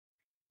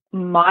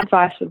my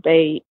advice would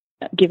be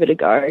give it a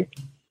go.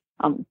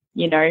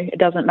 It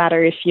doesn't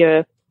matter if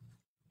you're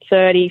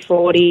 30,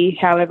 40,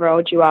 however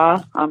old you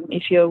are.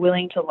 If you're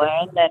willing to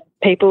learn, then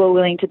people are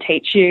willing to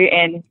teach you.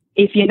 And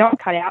if you're not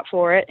cut out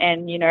for it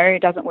and,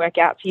 it doesn't work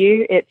out for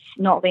you, it's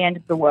not the end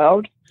of the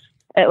world.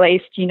 At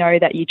least you know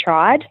that you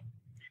tried.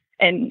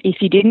 And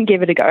if you didn't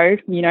give it a go,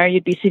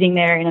 you'd be sitting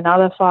there in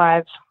another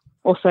 5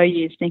 or so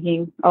years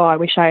thinking, oh, I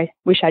wish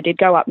I did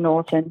go up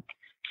north and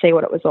see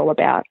what it was all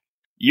about.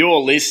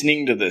 You're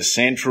listening to the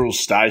Central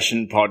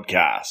Station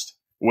podcast,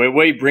 where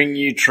we bring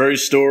you true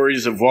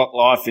stories of what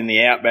life in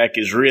the outback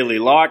is really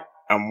like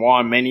and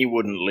why many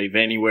wouldn't live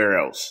anywhere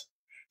else.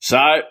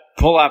 So,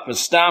 pull up a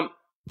stump,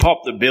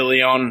 pop the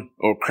billy on,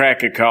 or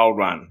crack a cold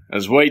one,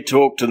 as we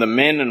talk to the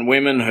men and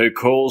women who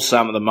call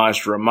some of the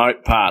most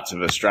remote parts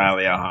of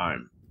Australia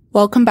home.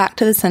 Welcome back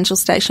to the Central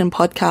Station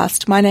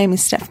podcast. My name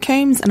is Steph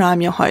Coombs and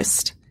I'm your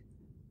host.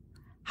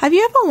 Have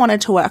you ever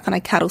wanted to work on a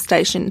cattle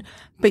station,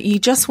 but you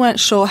just weren't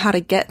sure how to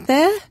get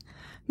there?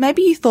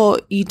 Maybe you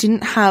thought you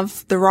didn't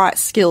have the right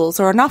skills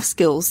or enough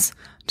skills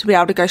to be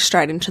able to go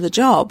straight into the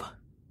job.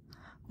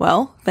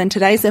 Well, then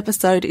today's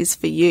episode is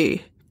for you.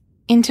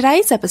 In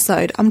today's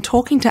episode, I'm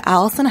talking to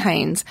Alison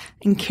Haynes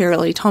and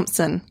Kiralee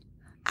Thompson.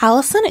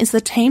 Alison is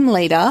the team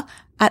leader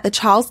at the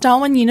Charles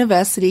Darwin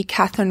University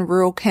Katherine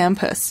Rural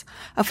Campus,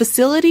 a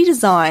facility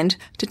designed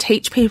to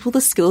teach people the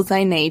skills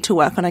they need to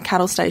work on a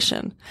cattle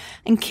station.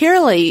 And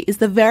Kiralee is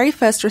the very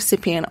first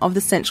recipient of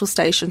the Central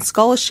Station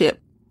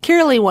Scholarship.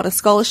 Kiralee won a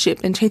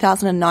scholarship in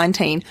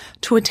 2019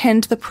 to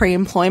attend the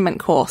pre-employment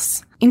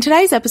course. In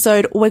today's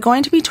episode, we're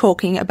going to be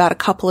talking about a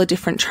couple of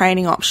different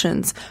training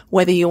options,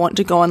 whether you want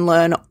to go and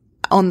learn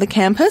on the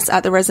campus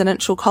at the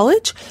residential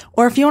college,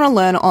 or if you want to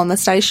learn on the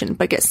station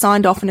but get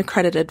signed off and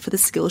accredited for the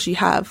skills you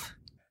have.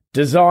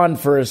 Designed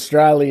for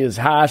Australia's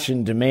harsh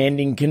and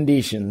demanding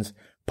conditions,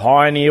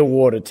 Pioneer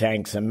water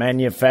tanks are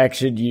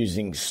manufactured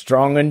using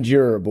strong and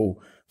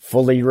durable,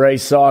 fully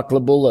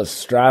recyclable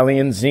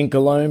Australian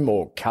Zincalume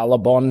or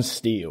Colorbond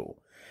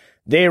steel.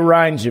 Their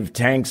range of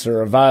tanks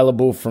are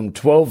available from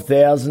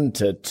 12,000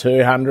 to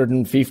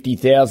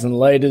 250,000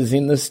 litres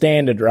in the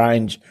standard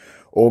range,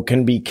 or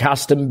can be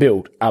custom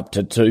built up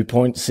to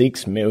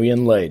 2.6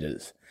 million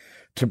litres.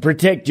 To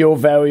protect your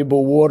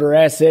valuable water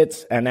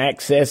assets and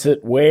access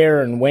it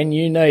where and when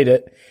you need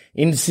it,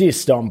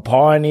 insist on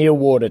Pioneer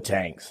water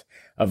tanks,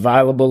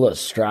 available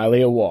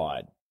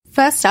Australia-wide.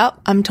 First up,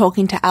 I'm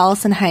talking to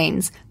Alison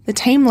Haynes, the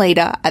team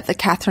leader at the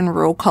Katherine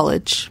Rural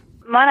College.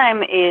 My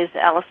name is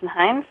Alison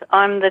Haynes.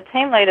 I'm the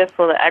team leader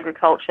for the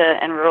Agriculture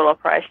and Rural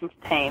Operations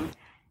team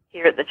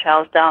here at the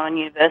Charles Darwin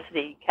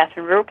University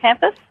Katherine Rural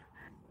Campus.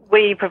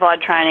 We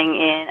provide training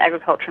in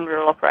agriculture and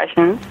rural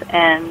operations,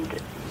 and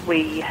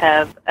we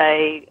have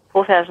a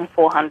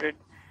 4,400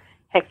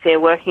 hectare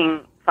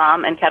working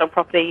farm and cattle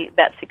property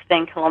about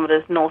 16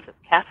 kilometres north of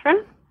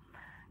Katherine.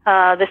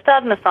 The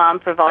Start in the Farm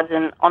provides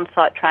an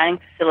on-site training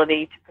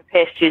facility to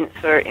prepare students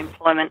for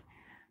employment.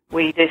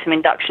 We do some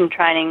induction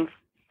training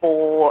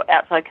for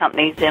outside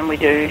companies, and we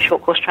do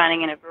short course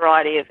training in a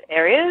variety of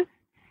areas.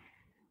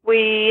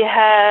 We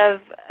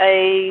have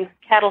a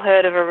cattle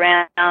herd of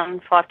around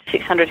 500 to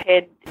 600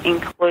 head,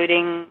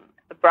 including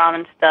a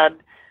Brahman stud,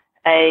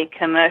 a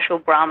commercial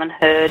Brahman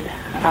herd,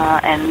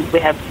 and we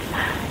have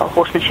a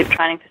horsemanship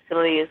training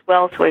facility as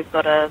well, so we've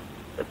got a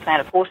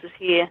plant of horses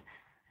here.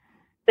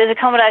 There's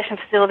accommodation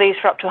facilities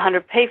for up to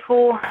 100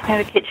 people. We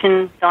have a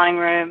kitchen, dining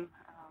room,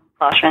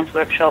 classrooms,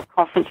 workshop,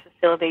 conference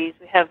facilities.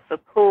 We have a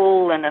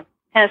pool and a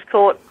tennis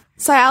court.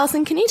 So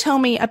Alison, can you tell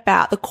me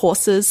about the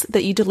courses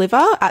that you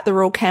deliver at the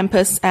rural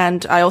campus?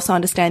 And I also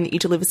understand that you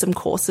deliver some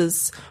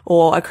courses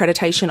or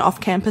accreditation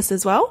off campus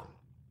as well.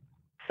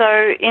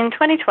 So in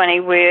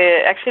 2020,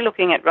 we're actually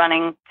looking at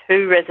running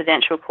 2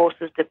 residential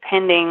courses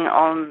depending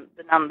on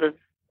the numbers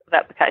of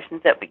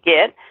applications that we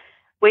get.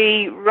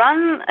 We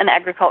run an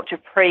agriculture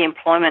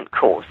pre-employment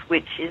course,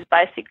 which is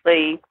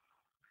basically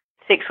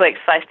 6 weeks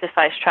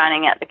face-to-face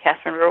training at the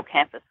Katherine Rural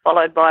Campus,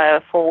 followed by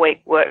a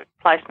 4-week work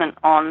placement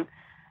on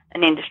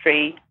an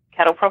industry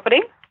cattle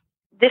property.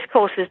 This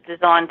course is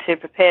designed to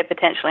prepare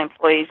potential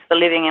employees for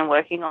living and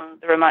working on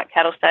the remote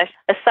cattle station,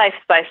 a safe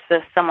space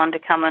for someone to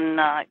come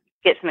and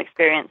get some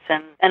experience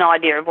and an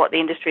idea of what the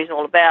industry is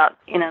all about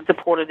in a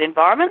supported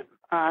environment.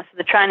 So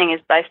the training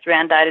is based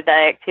around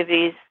day-to-day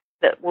activities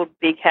that would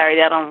be carried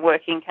out on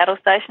working cattle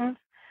stations.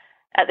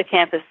 At the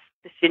campus,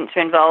 the students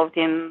are involved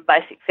in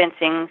basic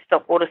fencing,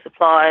 stock water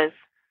supplies,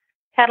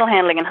 cattle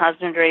handling and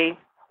husbandry,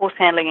 horse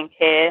handling and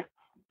care,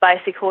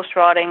 basic horse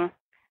riding,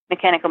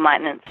 mechanical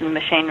maintenance and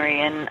machinery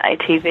and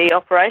ATV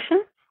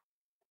operation.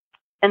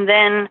 And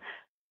then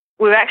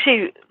we're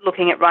actually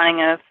looking at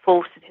running a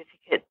full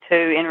certificate too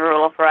in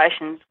rural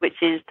operations,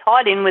 which is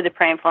tied in with the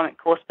pre-employment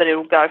course, but it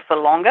will go for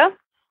longer.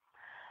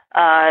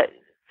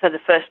 So the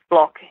first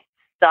block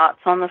starts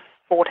on the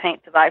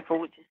 14th of April,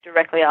 which is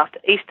directly after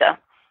Easter,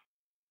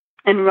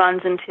 and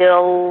runs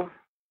until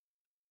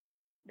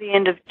the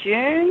end of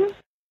June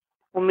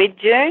or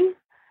mid-June.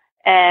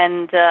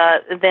 And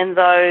then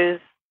those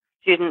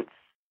students,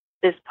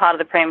 as part of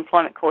the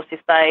pre-employment course,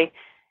 if they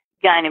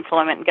gain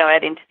employment and go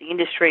out into the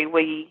industry,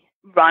 we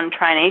run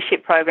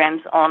traineeship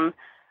programs on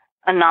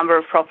a number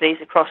of properties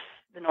across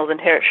the Northern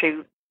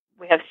Territory.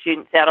 We have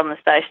students out on the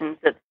stations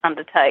that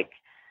undertake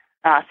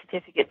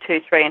Certificate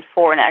 2, 3 and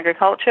 4 in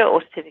agriculture,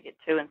 or Certificate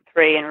 2 and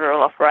 3 in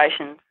rural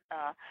operations.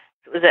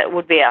 That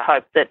would be our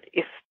hope, that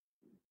if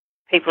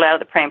people out of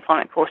the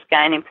pre-employment course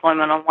gain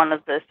employment on one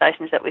of the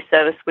stations that we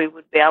service, we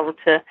would be able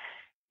to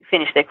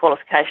finish their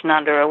qualification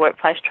under a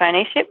workplace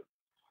traineeship.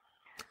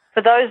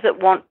 For those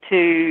that want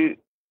to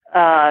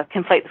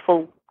complete the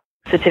full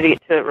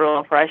Certificate 2 at rural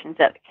operations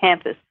at the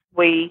campus,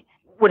 we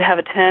would have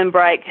a term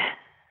break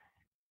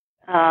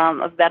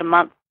of about a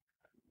month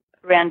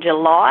around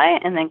July,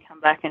 and then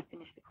come back and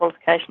finish the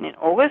qualification in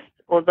August.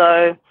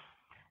 Although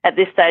at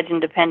this stage,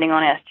 and depending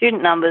on our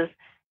student numbers,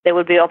 there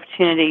would be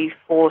opportunity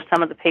for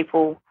some of the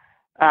people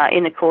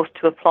in the course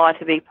to apply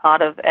to be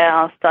part of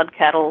our stud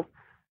cattle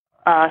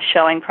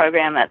showing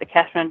program at the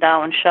Katherine and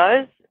Darwin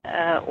shows,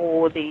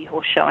 or the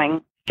horse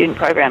showing student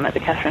program at the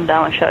Katherine and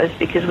Darwin shows,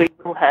 because we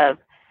will have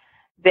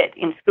vet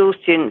in school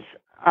students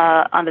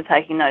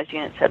undertaking those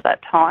units at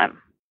that time.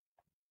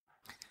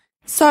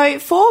 So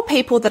for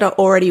people that are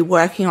already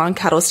working on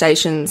cattle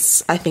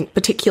stations, I think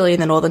particularly in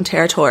the Northern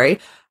Territory,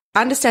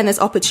 I understand there's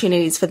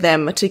opportunities for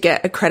them to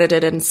get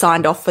accredited and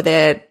signed off for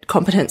their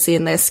competency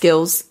and their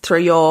skills through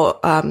your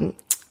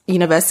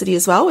university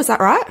as well. Is that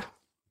right?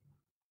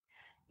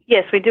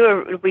 Yes, we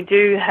do. We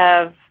do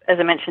have, as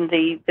I mentioned,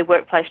 the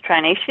workplace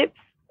traineeships,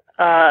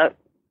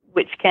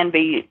 which can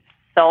be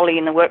solely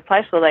in the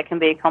workplace, or they can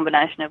be a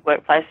combination of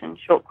workplace and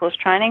short course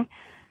training.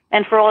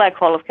 And for all our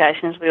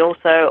qualifications, we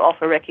also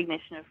offer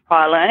recognition of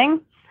prior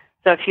learning.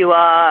 So if you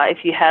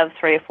have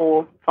 3 or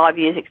 4, 5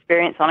 years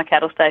experience on a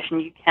cattle station,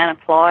 you can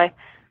apply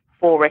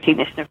for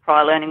recognition of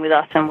prior learning with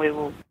us, and we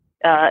will,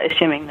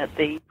 assuming that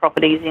the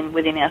property is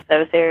within our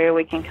service area,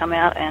 we can come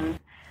out and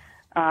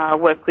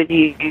work with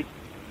you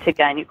to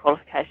gain your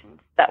qualifications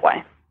that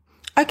way.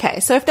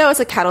 Okay, so if there was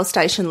a cattle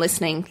station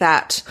listening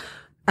that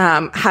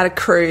had a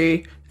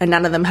crew and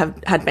none of them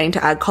had been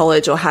to Ag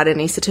College or had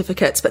any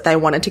certificates, but they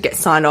wanted to get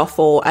signed off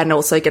and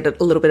also get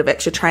a little bit of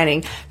extra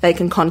training, they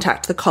can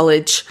contact the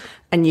college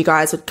and you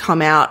guys would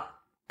come out.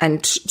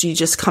 And do you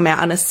just come out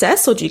and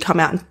assess, or do you come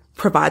out and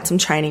provide some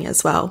training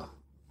as well?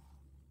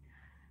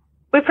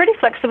 We're pretty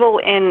flexible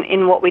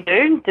in what we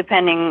do,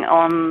 depending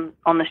on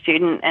the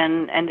student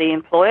and the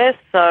employer.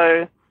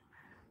 So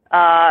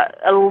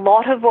a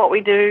lot of what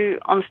we do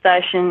on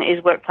station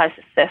is workplace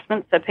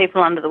assessment. So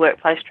people under the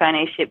workplace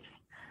traineeships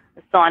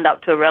are signed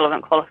up to a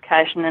relevant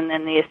qualification, and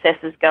then the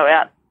assessors go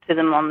out to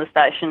them on the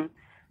station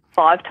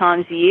 5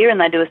 times a year, and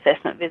they do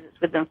assessment visits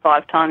with them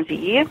 5 times a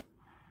year.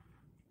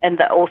 And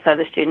also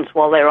the students,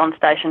 while they're on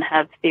station,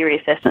 have theory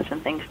assessments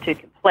and things to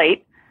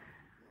complete.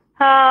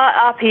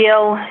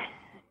 RPL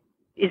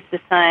is the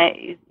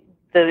same.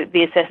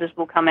 The assessors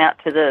will come out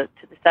to the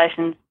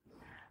stations,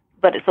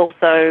 but it's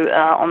also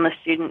on the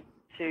student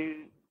to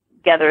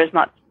gather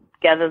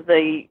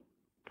the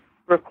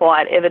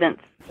required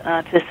evidence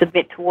to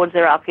submit towards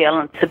their RPL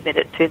and submit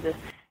it to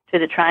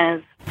the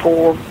trainers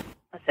for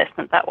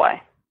assessment that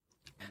way.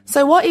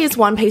 So what is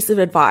one piece of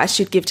advice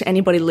you'd give to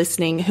anybody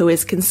listening who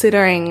is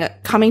considering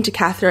coming to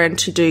Katherine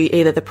to do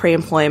either the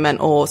pre-employment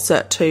or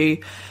Cert 2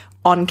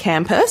 on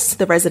campus,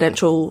 the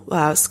residential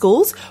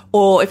schools,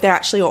 or if they're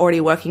actually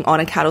already working on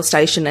a cattle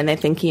station and they're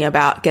thinking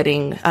about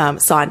getting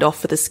signed off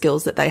for the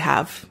skills that they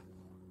have?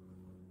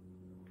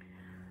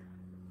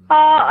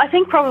 I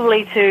think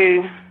probably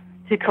to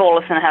call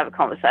us and have a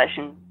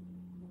conversation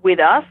with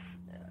us,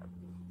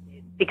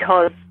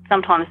 because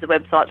sometimes the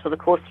websites or the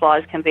course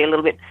flyers can be a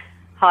little bit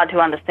hard to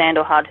understand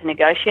or hard to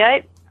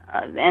negotiate.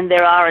 And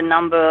there are a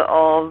number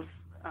of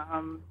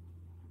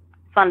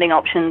funding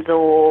options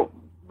or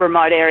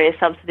remote area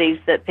subsidies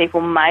that people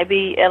may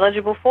be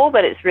eligible for,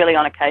 but it's really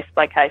on a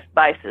case-by-case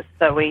basis.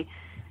 So we,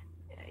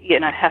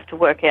 have to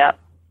work out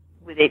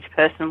with each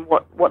person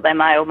what they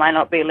may or may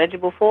not be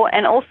eligible for.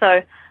 And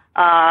also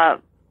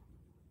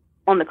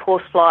on the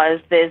course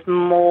flyers, there's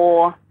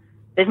more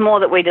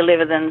that we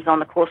deliver than on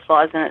the course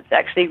flyers, and it's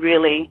actually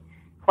really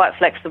quite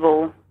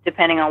flexible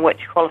depending on which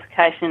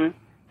qualification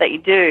that you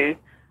do.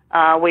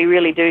 We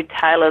really do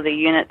tailor the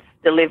units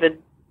delivered,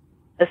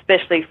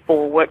 especially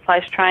for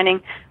workplace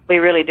training. We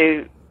really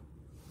do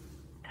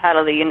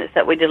tailor the units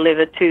that we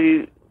deliver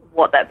to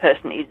what that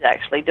person is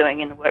actually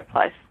doing in the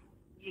workplace.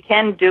 You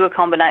can do a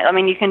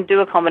combination. You can do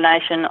a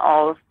combination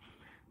of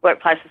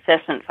workplace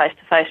assessment,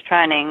 face-to-face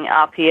training,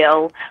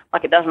 RPL.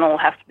 It doesn't all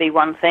have to be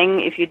one thing.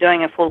 If you're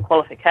doing a full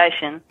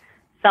qualification,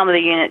 some of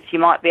the units you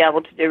might be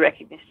able to do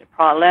recognition of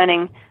prior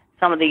learning.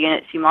 Some of the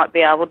units you might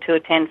be able to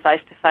attend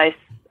face-to-face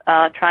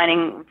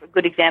training. A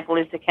good example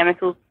is the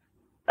chemicals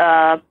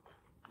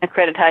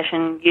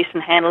accreditation, use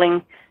and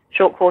handling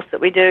short course that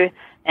we do,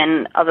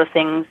 and other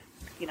things,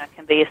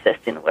 can be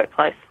assessed in the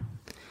workplace.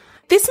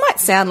 This might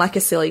sound like a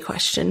silly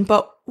question,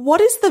 but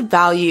what is the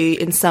value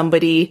in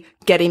somebody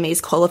getting these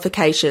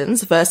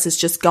qualifications versus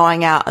just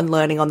going out and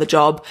learning on the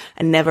job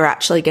and never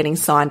actually getting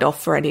signed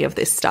off for any of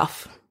this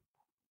stuff?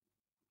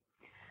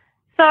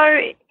 So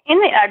in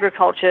the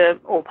agriculture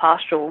or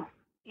pastoral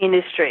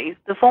industry,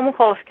 the formal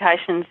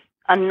qualifications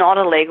are not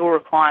a legal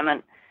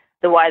requirement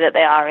the way that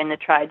they are in the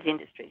trades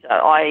industry. So,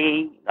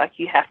 i.e., like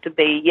you have to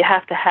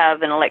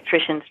have an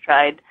electrician's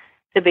trade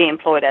to be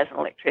employed as an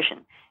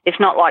electrician. It's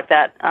not like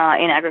that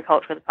in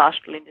agriculture or the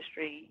pastoral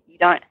industry. You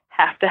don't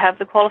have to have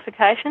the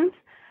qualifications.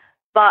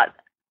 But,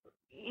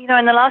 you know,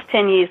 in the last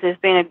 10 years, there's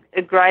been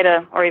a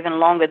greater, or even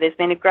longer, there's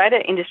been a greater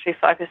industry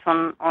focus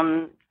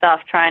on staff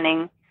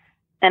training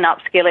and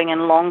upskilling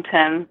and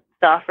long-term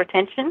staff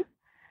retention.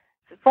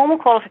 So formal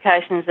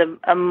qualifications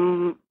are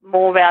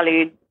more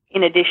valued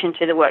in addition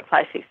to the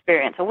workplace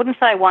experience. I wouldn't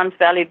say one's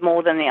valued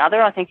more than the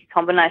other. I think a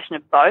combination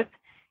of both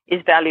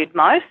is valued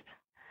most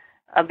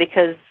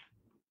because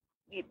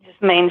it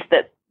just means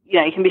that, you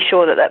know, you can be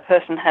sure that that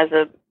person has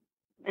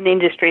an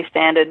industry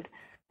standard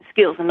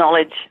skills and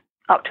knowledge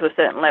up to a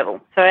certain level.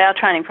 So our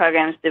training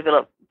programs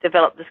develop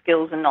the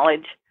skills and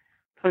knowledge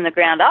from the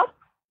ground up.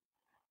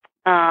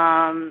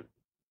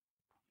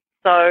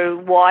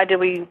 So why do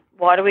we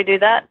do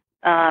that?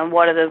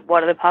 Why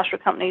do the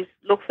pastoral companies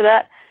look for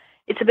that?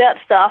 It's about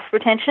staff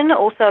retention,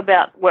 also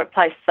about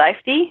workplace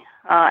safety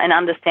and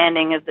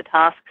understanding of the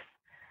tasks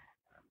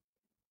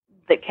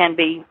that can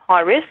be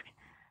high risk.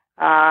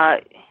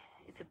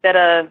 It's a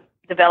better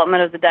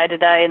development of the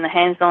day-to-day and the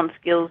hands-on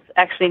skills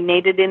actually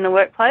needed in the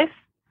workplace,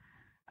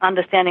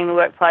 understanding the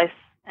workplace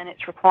and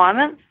its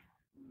requirements.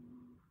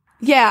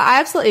 Yeah, I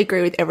absolutely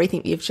agree with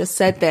everything you've just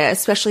said there,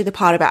 especially the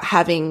part about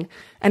having,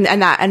 and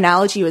that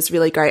analogy was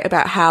really great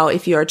about how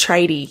if you're a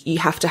tradie, you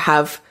have to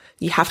have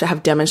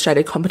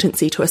demonstrated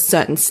competency to a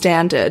certain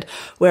standard,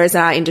 whereas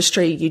in our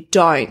industry, you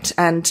don't.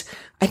 And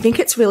I think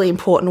it's really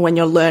important when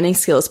you're learning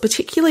skills,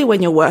 particularly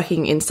when you're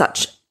working in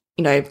such,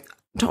 you know,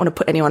 don't want to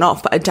put anyone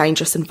off, but a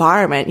dangerous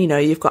environment. You know,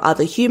 you've got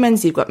other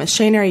humans, you've got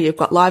machinery, you've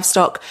got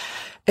livestock,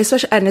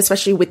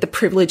 especially with the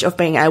privilege of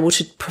being able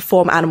to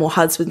perform animal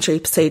husbandry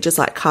procedures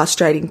like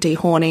castrating,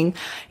 dehorning.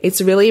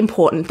 It's really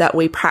important that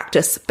we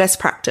practice best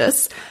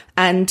practice.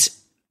 And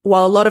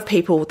while a lot of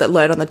people that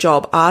learn on the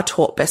job are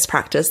taught best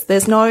practice,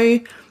 there's no,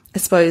 I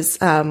suppose,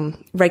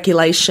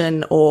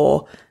 regulation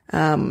or,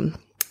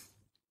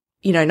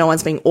 you know, no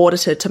one's being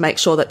audited to make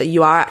sure that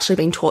you are actually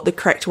being taught the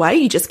correct way.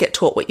 You just get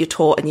taught what you're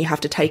taught and you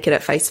have to take it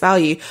at face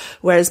value.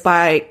 Whereas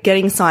by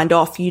getting signed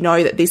off, you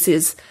know that this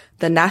is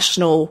the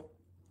national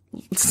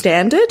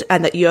standard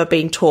and that you're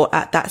being taught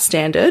at that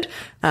standard.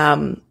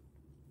 I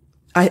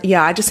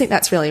just think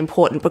that's really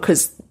important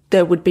because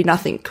there would be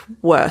nothing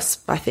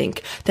worse, I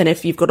think, than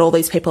if you've got all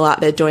these people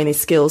out there doing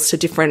these skills to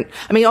different,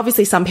 I mean,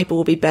 obviously some people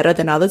will be better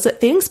than others at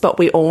things, but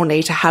we all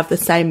need to have the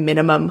same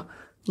minimum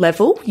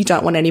level. You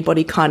don't want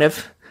anybody kind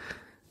of,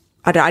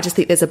 I just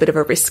think there's a bit of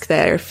a risk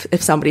there.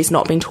 If somebody's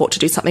not being taught to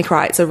do something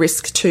right, it's a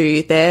risk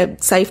to their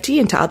safety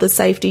and to others'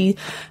 safety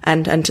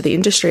and to the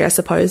industry, I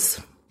suppose.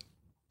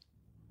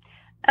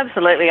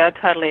 Absolutely. I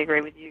totally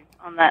agree with you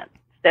on that,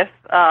 Steph.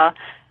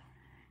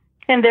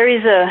 And there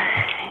is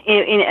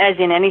as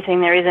in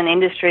anything, there is an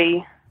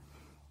industry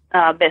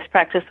best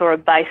practice or a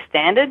base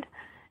standard.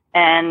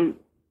 And,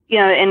 you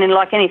know, and in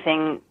like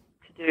anything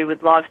to do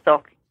with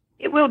livestock,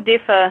 it will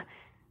differ.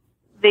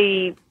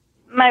 The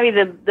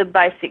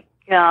basic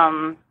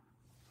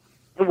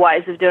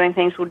ways of doing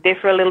things will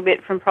differ a little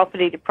bit from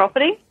property to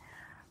property,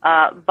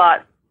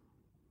 but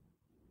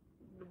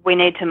we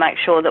need to make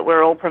sure that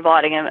we're all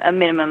providing a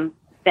minimum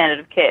standard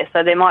of care.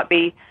 So there might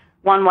be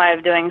one way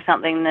of doing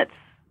something that's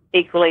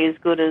equally as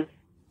good as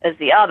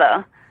the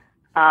other,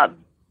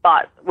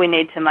 but we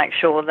need to make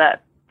sure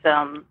that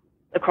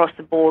across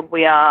the board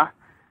we are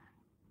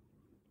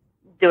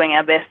doing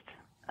our best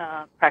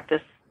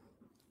practice.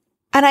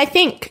 And I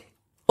think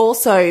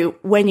also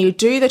when you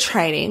do the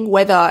training,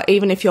 whether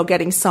even if you're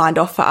getting signed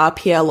off for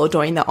RPL or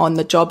doing the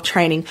on-the-job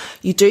training,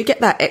 you do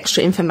get that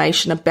extra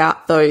information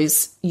about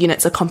those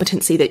units of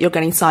competency that you're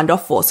getting signed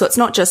off for. So it's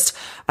not just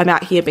I'm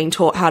out here being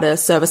taught how to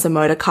service a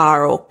motor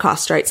car or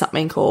castrate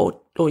something or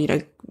you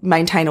know,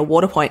 maintain a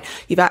water point.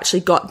 You've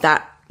actually got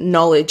that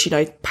knowledge, you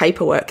know,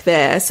 paperwork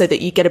there so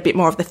that you get a bit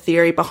more of the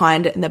theory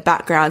behind it in the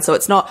background. So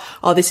it's not,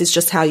 oh, this is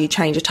just how you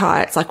change a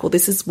tire. It's like, well,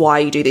 this is why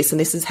you do this and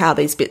this is how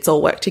these bits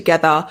all work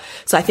together.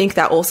 So I think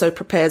that also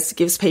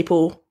gives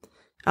people,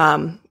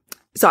 so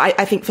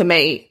I think for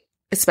me,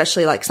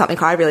 especially like something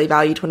I really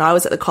valued when I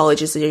was at the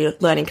college is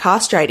learning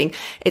castrating.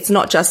 It's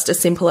not just as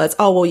simple as,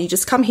 oh, well, you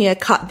just come here,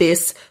 cut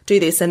this, do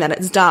this, and then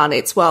it's done.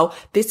 It's, well,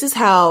 this is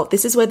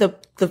where the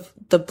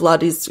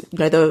blood is, you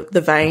know,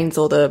 the veins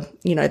or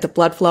the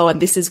blood flow,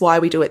 and this is why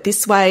we do it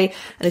this way.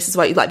 And this is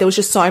why, there was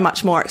just so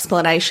much more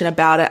explanation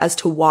about it as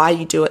to why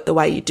you do it the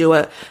way you do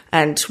it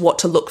and what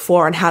to look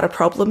for and how to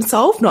problem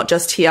solve, not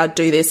just here,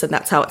 do this, and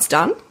that's how it's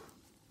done.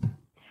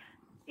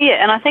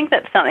 Yeah, and I think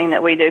that's something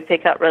that we do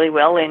pick up really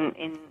well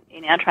in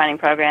our training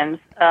programs,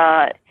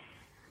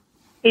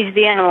 is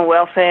the animal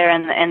welfare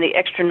and the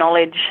extra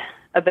knowledge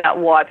about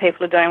why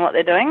people are doing what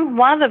they're doing.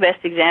 One of the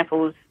best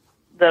examples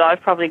that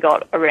I've probably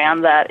got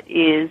around that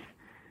is,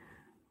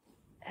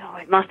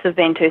 it must have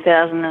been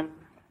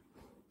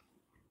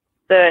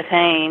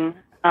 2013,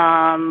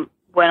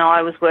 when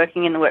I was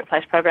working in the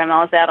workplace program.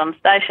 I was out on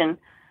station,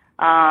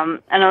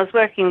 and I was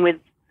working with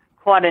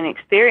quite an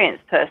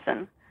experienced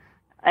person.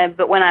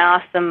 But when I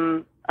asked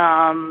them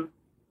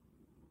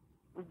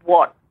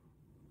what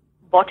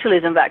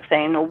botulism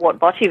vaccine or what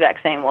botty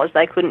vaccine was,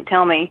 they couldn't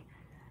tell me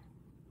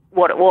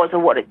what it was or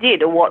what it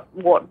did or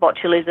what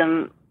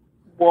botulism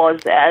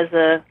was as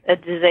a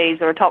disease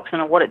or a toxin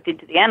or what it did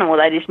to the animal.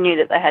 They just knew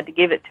that they had to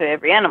give it to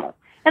every animal.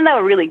 And they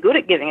were really good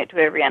at giving it to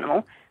every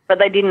animal, but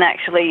they didn't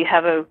actually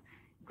have a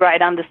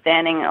great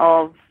understanding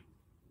of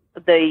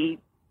the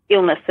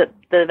illness that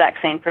the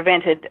vaccine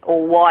prevented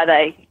or why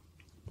they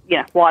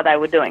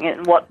were doing it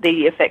and what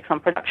the effects on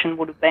production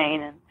would have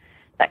been and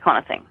that kind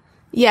of thing.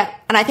 Yeah,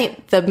 and I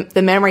think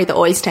the memory that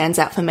always stands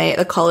out for me at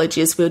the college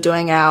is we were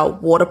doing our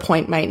water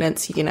point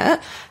maintenance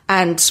unit,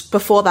 and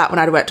before that, when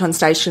I'd worked on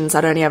stations,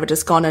 I'd only ever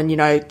just gone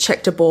and,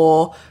 checked a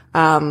bore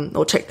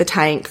or checked the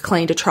tank,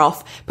 cleaned a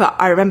trough. But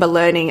I remember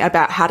learning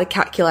about how to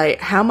calculate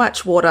how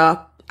much water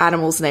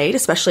animals need,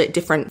 especially at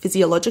different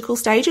physiological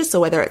stages, so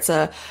whether it's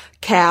a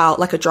cow,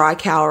 like a dry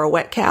cow or a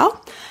wet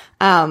cow.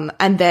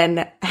 And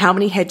then how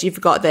many heads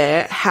you've got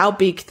there, how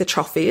big the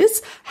trough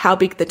is, how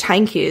big the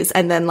tank is,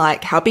 and then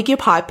how big your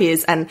pipe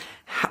is and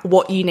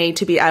what you need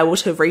to be able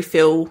to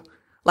refill.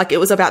 It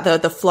was about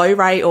the flow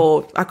rate,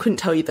 or I couldn't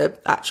tell you the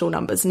actual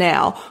numbers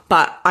now,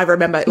 but I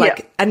remember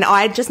and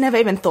I just never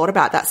even thought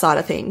about that side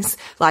of things.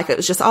 It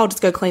was just, I'll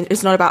just go clean.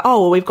 It's not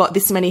about, we've got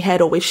this many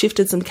head or we've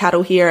shifted some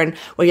cattle here and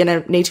we're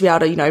going to need to be able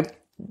to,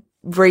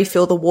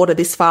 refill the water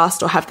this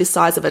fast or have this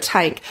size of a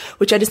tank,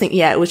 which I just think,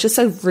 it was just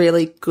a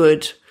really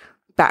good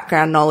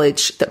background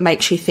knowledge that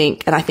makes you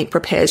think, and I think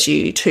prepares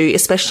you to,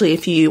 especially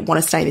if you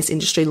want to stay in this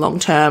industry long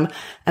term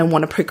and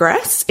want to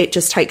progress, it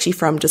just takes you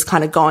from just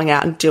kind of going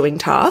out and doing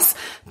tasks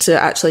to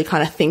actually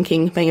kind of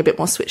thinking, being a bit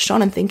more switched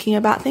on and thinking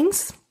about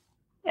things.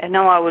 Yeah,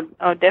 no, I would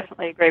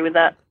definitely agree with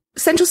that.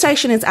 Central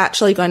Station is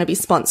actually going to be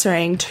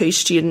sponsoring 2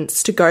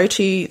 students to go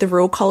to the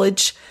Rural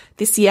College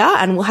this year,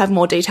 and we'll have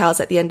more details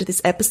at the end of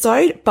this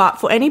episode. But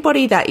for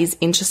anybody that is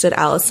interested,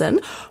 Alison,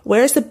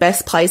 where is the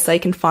best place they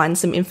can find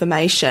some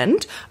information?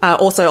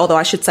 Also, although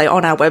I should say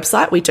on our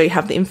website, we do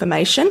have the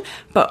information,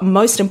 but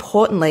most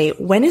importantly,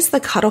 when is the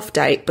cutoff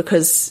date?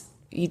 Because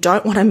you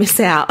don't want to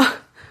miss out.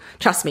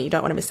 Trust me, you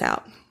don't want to miss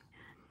out.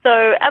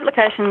 So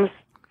applications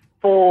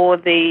for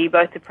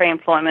both the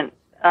pre-employment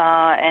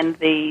and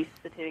the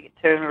Certificate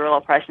 2 in Rural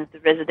Operations, the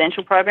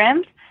residential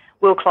programs,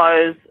 will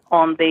close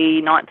on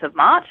the 9th of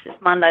March.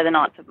 It's Monday the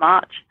 9th of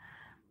March.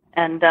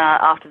 And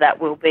after that,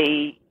 we'll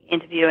be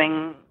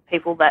interviewing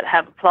people that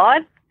have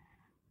applied.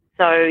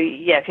 So,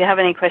 if you have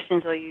any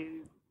questions or you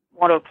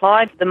want to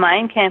apply, the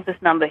main campus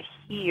number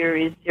here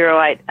is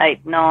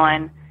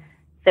 0889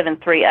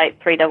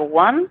 738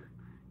 311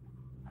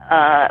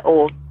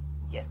 or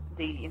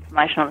the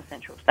information on the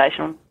Central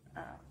Station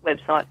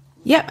website.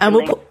 Yeah, and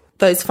we'll put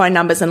those phone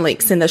numbers and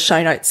links in the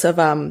show notes of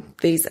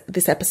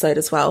this episode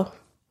as well.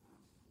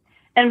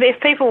 And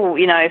if people,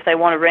 if they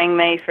want to ring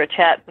me for a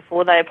chat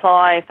before they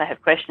apply, if they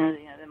have questions,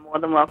 they're more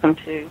than welcome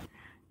to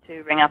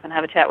ring up and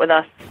have a chat with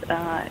us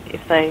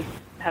if they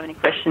have any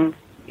questions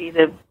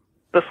either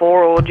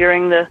before or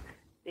during the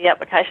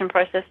application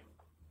process.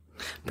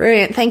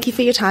 Brilliant. Thank you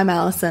for your time,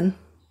 Alison.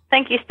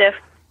 Thank you, Steph.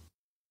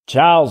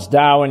 Charles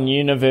Darwin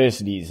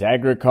University's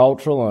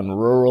Agricultural and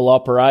Rural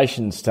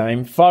Operations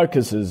team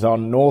focuses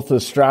on North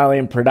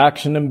Australian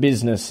production and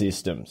business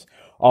systems,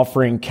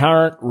 offering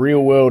current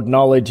real-world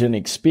knowledge and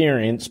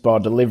experience by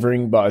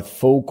delivering both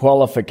full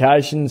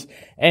qualifications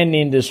and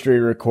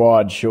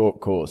industry-required short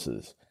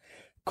courses.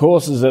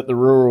 Courses at the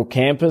rural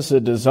campus are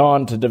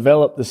designed to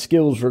develop the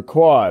skills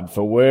required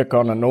for work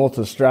on a North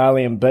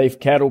Australian beef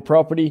cattle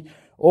property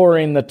or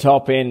in the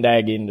top-end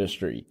ag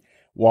industry,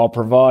 while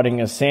providing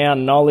a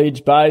sound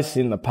knowledge base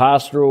in the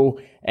pastoral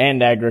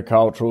and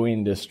agricultural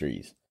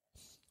industries.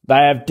 They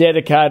have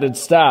dedicated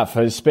staff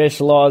who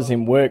specialise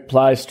in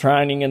workplace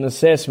training and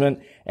assessment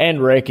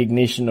and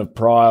recognition of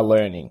prior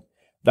learning.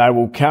 They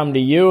will come to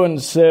you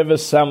and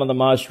service some of the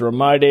most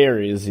remote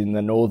areas in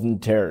the Northern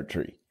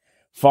Territory.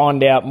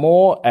 Find out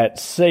more at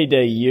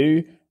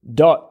cdu.edu.au.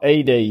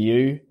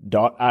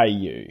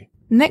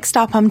 Next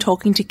up, I'm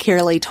talking to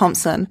Kiralee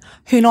Thompson,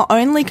 who not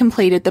only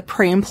completed the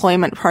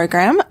pre-employment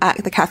program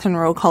at the Katherine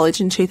Rural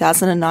College in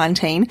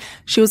 2019,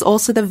 she was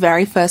also the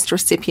very first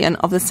recipient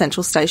of the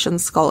Central Station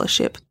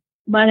Scholarship.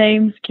 My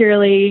name's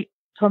Kiralee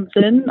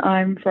Thompson.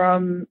 I'm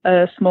from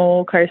a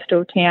small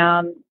coastal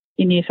town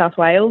in New South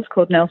Wales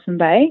called Nelson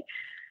Bay.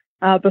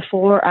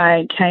 Before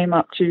I came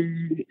up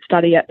to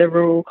study at the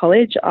Rural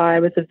College,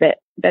 I was a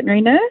veterinary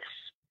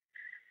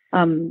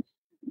nurse.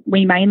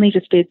 We mainly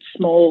just did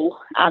small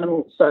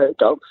animals, so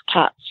dogs,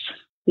 cats,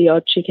 the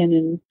odd chicken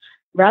and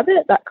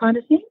rabbit, that kind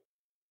of thing.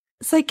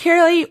 So,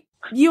 Kiralee,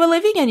 you were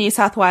living in New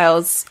South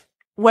Wales,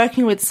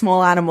 working with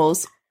small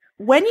animals.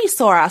 When you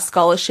saw our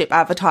scholarship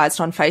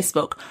advertised on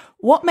Facebook,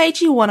 what made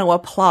you want to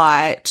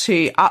apply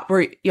to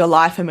uproot your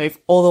life and move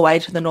all the way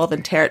to the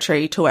Northern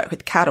Territory to work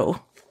with cattle?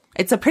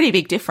 It's a pretty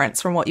big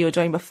difference from what you were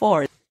doing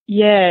before.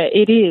 Yeah,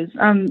 it is.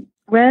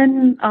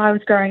 When I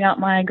was growing up,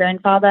 my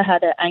grandfather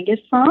had an Angus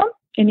farm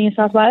in New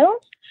South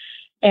Wales,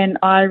 and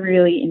I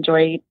really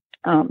enjoyed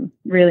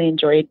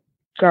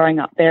growing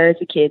up there as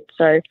a kid.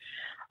 So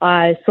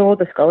I saw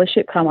the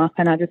scholarship come up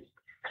and I just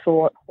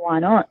thought, why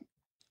not?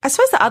 I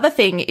suppose the other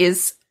thing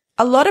is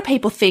a lot of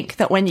people think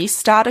that when you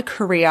start a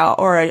career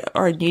or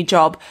a new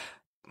job,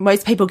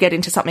 most people get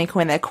into something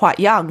when they're quite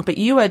young, but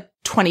you are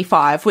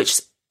 25, which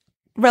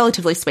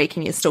relatively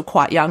speaking is still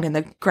quite young in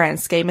the grand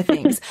scheme of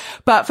things.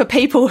 But for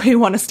people who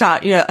want to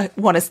start,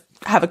 want to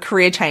have a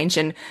career change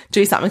and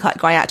do something like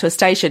going out to a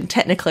station,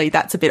 technically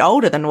that's a bit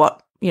older than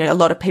what, a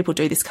lot of people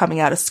do this coming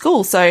out of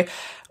school. So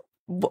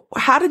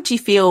how did you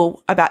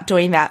feel about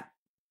doing that,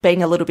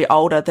 being a little bit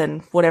older than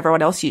what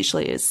everyone else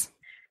usually is?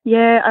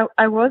 Yeah,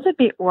 I was a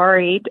bit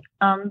worried,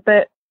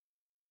 but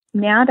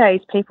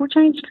nowadays people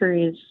change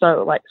careers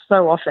so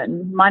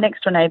often. My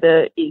next door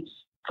neighbour is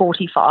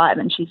 45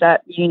 and she's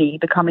at uni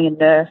becoming a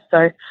nurse. So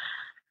I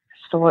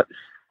thought,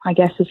 I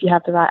guess if you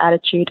have the right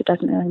attitude, it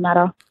doesn't really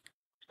matter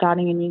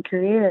starting a new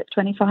career at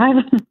 25.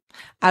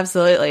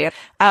 Absolutely.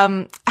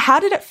 How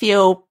did it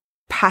feel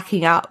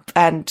packing up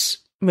and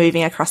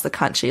moving across the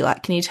country?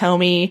 Like, can you tell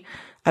me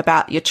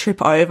about your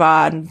trip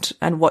over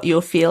and what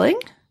you're feeling?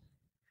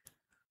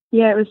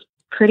 Yeah, it was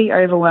pretty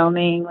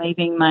overwhelming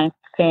leaving my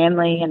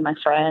family and my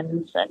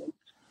friends and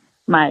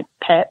my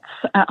pets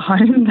at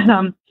home.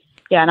 But,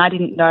 yeah, and I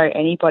didn't know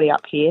anybody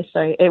up here,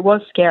 so it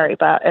was scary,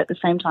 but at the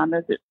same time,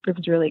 it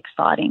was really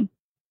exciting.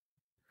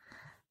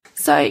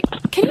 So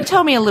can you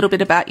tell me a little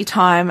bit about your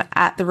time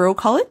at the Rural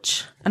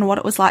College and what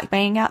it was like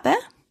being out there?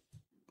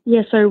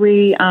 Yeah, so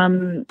we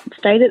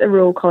stayed at the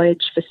Rural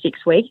College for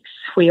 6 weeks.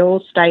 We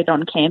all stayed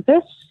on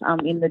campus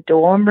in the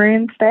dorm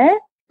rooms there.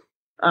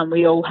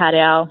 We all had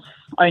our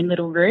own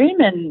little room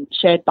and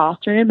shared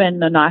bathroom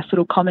and a nice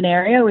little common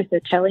area with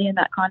a telly and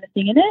that kind of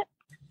thing in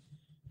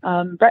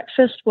it.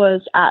 Breakfast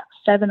was at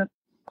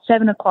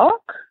 7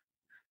 o'clock,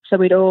 so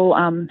we'd all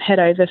head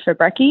over for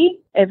brekkie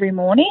every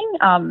morning,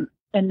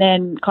 and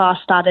then class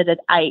started at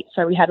 8,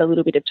 so we had a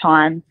little bit of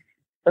time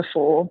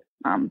before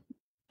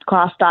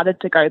class started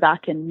to go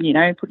back and,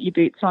 put your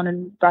boots on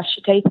and brush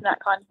your teeth and that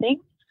kind of thing.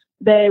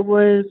 There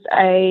was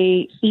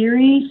a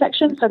theory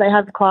section, so they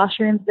have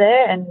classrooms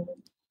there, and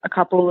a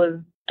couple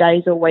of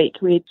days a week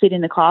we'd sit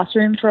in the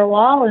classroom for a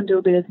while and do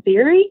a bit of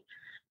theory,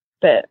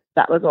 but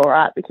that was all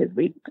right because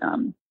we'd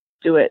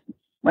do it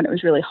when it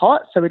was really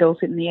hot, so we'd all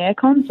sit in the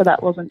aircon, so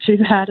that wasn't too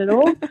bad at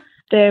all.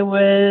 There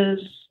was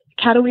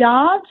cattle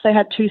yards. They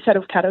had 2 set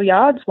of cattle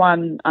yards,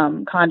 one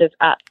kind of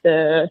at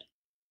the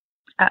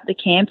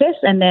campus,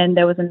 and then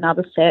there was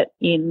another set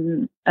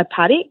in a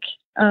paddock.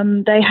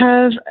 They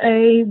have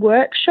a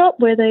workshop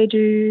where they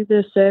do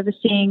the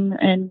servicing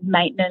and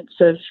maintenance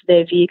of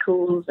their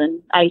vehicles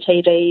and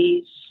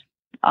ATVs,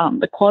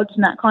 the quads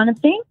and that kind of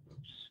thing.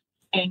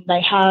 And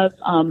they have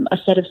a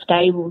set of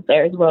stables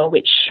there as well,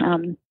 which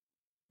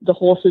the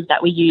horses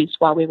that we used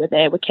while we were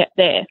there were kept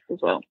there as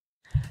well.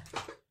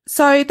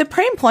 So the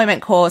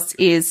pre-employment course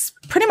is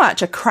pretty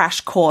much a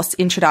crash course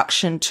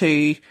introduction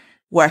to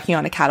working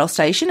on a cattle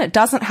station. It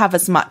doesn't have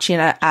as much in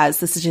it as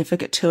the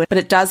certificate to it, but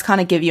it does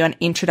kind of give you an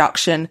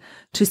introduction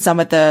to some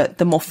of the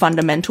more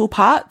fundamental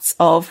parts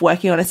of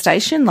working on a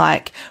station,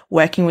 like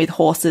working with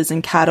horses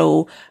and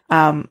cattle,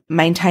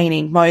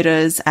 maintaining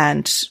motors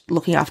and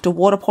looking after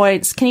water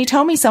points. Can you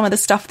tell me some of the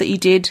stuff that you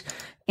did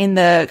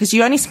because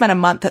you only spent a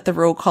month at the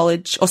Rural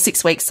College, or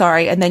 6 weeks,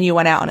 sorry, and then you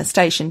went out on a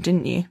station,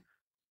 didn't you?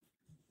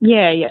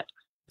 Yeah.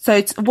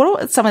 So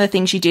what are some of the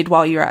things you did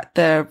while you were at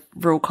the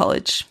Rural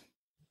College?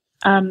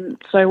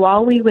 So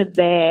while we were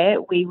there,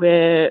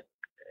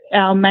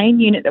 our main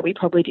unit that we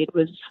probably did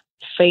was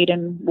feed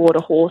and water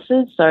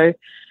horses. So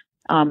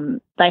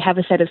they have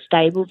a set of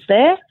stables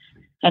there,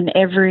 and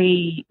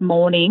every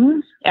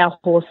morning our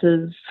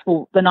horses,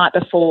 the night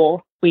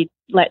before, we'd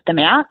let them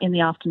out in the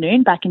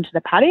afternoon back into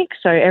the paddock.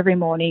 So every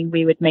morning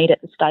we would meet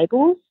at the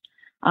stables.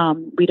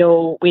 We'd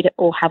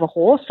all have a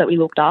horse that we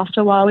looked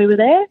after while we were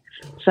there.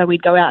 So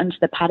we'd go out into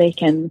the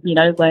paddock and,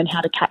 learn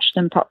how to catch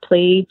them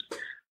properly,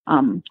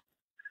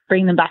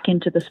 bring them back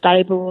into the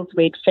stables.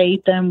 We'd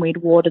feed them, we'd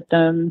water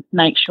them,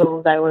 make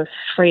sure they were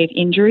free of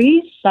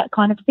injuries, that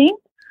kind of thing.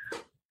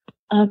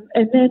 And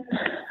then,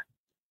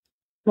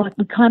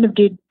 we kind of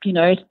did,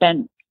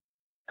 spent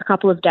a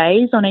couple of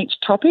days on each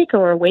topic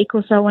or a week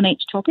or so on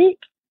each topic.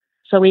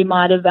 So we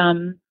might have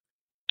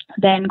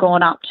then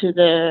gone up to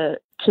the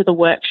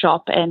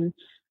workshop and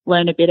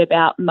learn a bit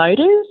about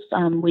motors.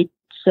 We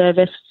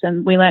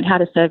learned how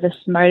to service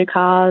motor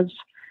cars,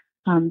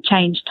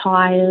 change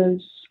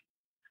tyres,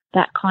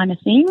 that kind of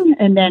thing.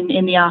 And then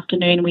in the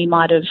afternoon we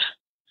might have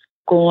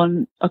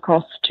gone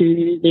across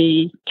to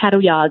the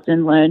cattle yards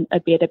and learned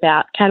a bit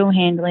about cattle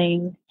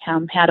handling,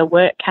 how to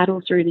work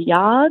cattle through the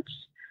yards,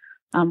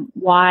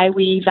 why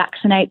we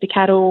vaccinate the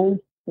cattle,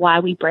 why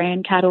we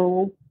brand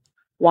cattle,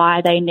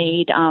 why they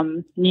need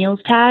NILS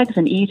tags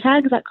and ear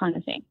tags, that kind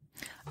of thing.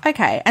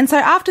 Okay. And so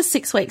after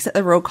 6 weeks at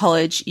the Rural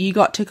College, you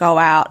got to go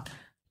out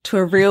to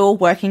a real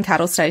working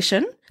cattle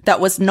station that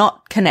was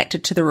not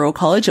connected to the Rural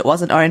College. It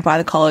wasn't owned by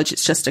the college.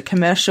 It's just a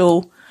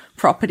commercial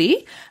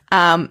property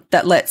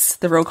that lets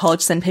the Rural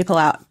College send people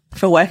out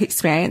for work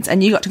experience.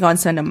 And you got to go and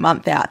spend a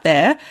month out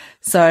there.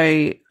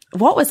 So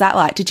what was that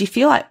like? Did you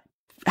feel like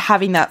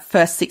having that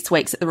first 6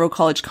 weeks at the Royal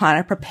College kind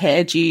of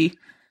prepared you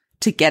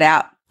to get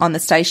out on the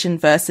station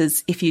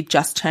versus if you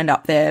just turned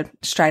up there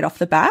straight off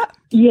the bat?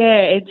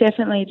 Yeah, it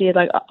definitely did.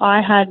 Like,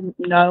 I had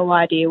no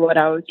idea what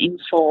I was in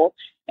for,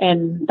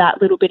 and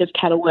that little bit of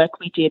cattle work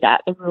we did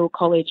at the Royal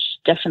College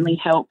definitely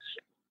helped.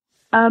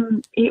 I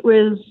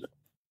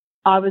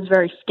was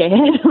very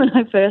scared when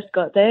I first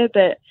got there,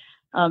 but,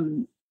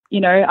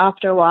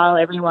 after a while,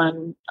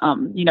 everyone,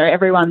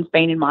 everyone's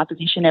been in my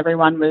position.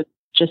 Everyone was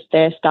just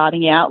there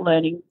starting out,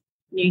 learning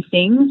new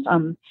things.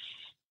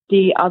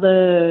 The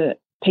other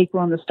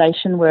people on the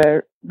station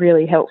were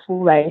really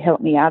helpful. They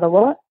helped me out a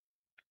lot.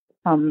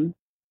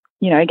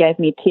 Gave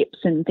me tips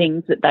and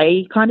things that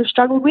they kind of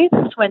struggled with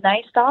when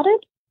they started.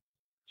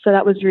 So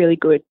that was really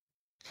good.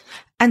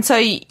 And so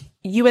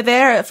you were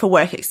there for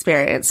work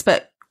experience,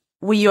 but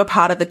were you a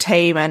part of the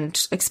team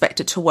and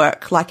expected to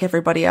work like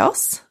everybody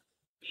else?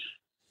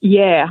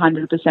 Yeah,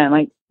 100%.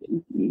 Like,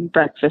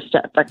 breakfast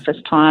at breakfast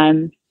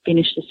time,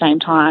 finish the same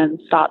time,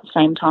 start the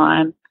same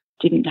time.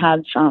 Didn't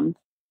have,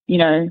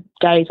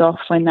 days off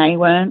when they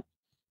weren't.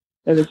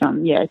 It was,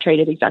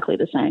 treated exactly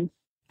the same.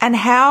 And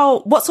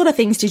what sort of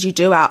things did you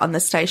do out on the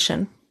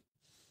station?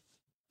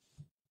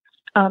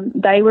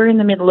 They were in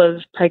the middle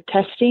of preg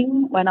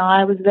testing when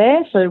I was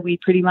there, so we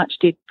pretty much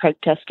did preg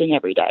testing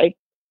every day.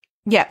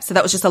 Yeah, so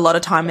that was just a lot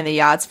of time in the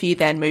yards for you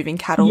then, moving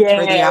cattle through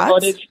the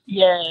yards?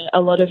 A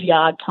lot of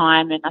yard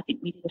time, and I think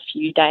we did a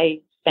few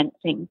days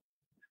fencing.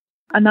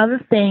 Another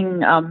thing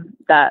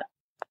that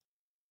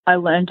I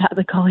learned at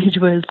the college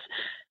was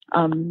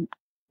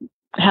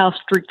how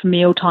strict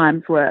meal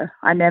times were.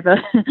 I never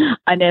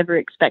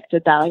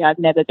expected that. Like, I've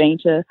never been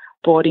to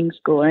boarding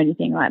school or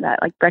anything like that.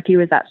 Like, brekkie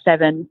was at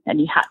 7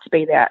 and you had to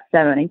be there at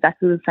 7,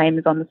 exactly the same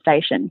as on the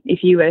station.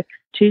 If you were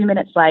 2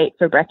 minutes late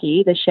for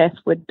brekkie, the chef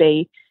would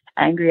be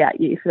angry at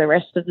you for the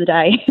rest of the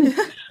day.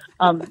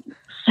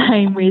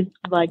 Same with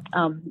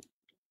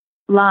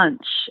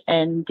lunch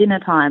and dinner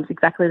times,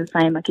 exactly the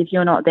same. Like, if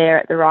you're not there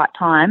at the right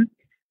time,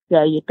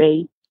 you'd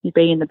be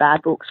in the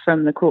bad books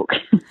from the cook.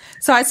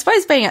 So I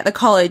suppose being at the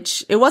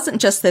college, it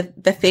wasn't just the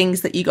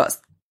things that you got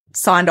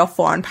signed off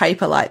for on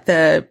paper, like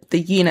the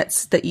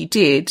units that you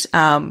did,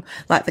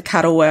 like the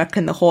cattle work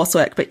and the horse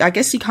work, but I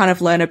guess you kind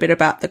of learn a bit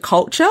about the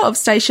culture of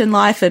station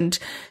life and,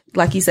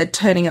 like you said,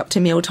 turning up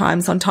to meal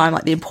times on time,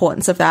 like the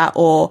importance of that.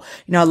 Or,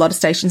 a lot of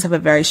stations have a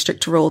very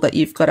strict rule that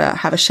you've got to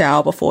have a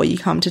shower before you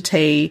come to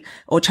tea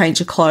or change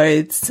your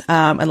clothes,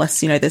 unless,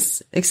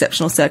 there's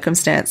exceptional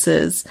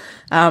circumstances,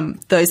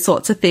 those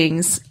sorts of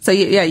things. So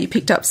you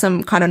picked up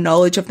some kind of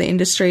knowledge of the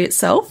industry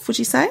itself, would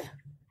you say?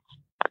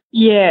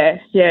 Yeah.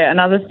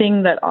 Another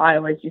thing that I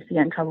always used to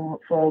get in trouble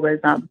for was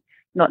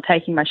not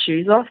taking my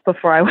shoes off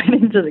before I went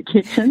into the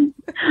kitchen.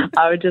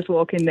 I would just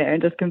walk in there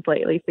and just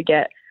completely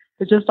forget.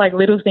 It's just like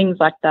little things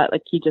like that.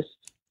 Like, you just,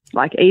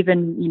 like,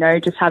 even,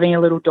 just having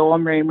a little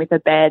dorm room with a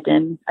bed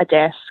and a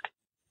desk.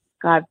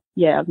 I've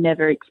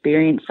never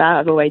experienced that.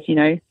 I've always,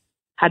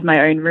 had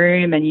my own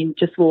room, and you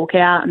just walk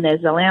out and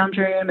there's the lounge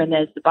room and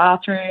there's the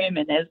bathroom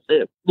and there's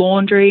the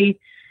laundry.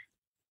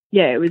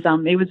 Yeah, it was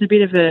a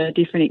bit of a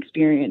different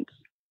experience.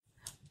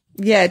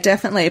 Yeah,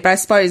 definitely. But I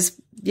suppose,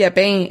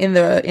 being in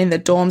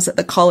the dorms at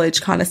the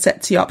college kind of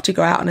sets you up to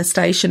go out on a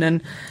station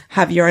and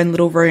have your own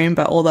little room,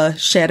 but all the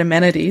shared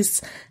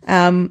amenities.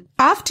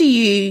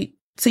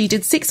 So you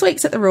did 6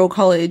 weeks at the Royal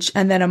College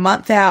and then a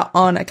month out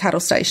on a cattle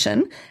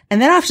station.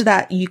 And then after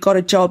that, you got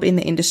a job in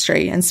the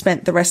industry and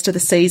spent the rest of the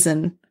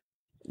season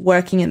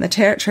working in the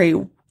territory.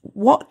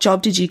 What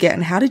job did you get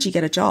and how did you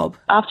get a job?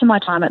 After my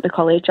time at the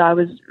college, I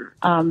was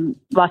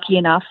lucky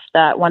enough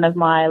that one of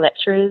my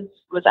lecturers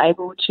was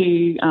able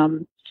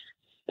to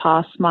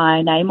pass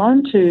my name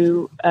on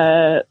to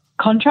a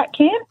contract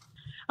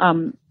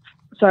camp.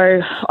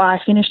 So I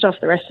finished off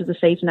the rest of the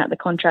season at the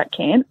contract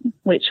camp,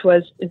 which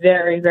was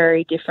very,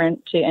 very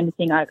different to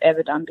anything I've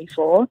ever done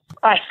before.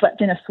 I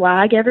slept in a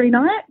swag every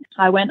night.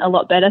 I went a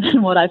lot better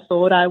than what I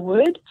thought I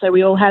would. So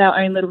we all had our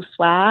own little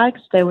swags.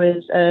 There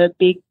was a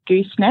big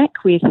gooseneck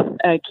with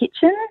a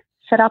kitchen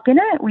set up in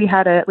it. We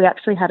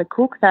actually had a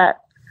cook that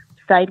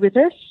stayed with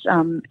us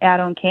out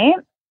on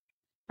camp.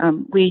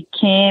 We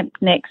camped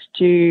next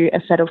to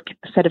a set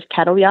of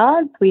cattle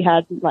yards. We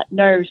had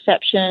no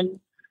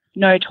reception,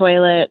 no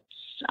toilets.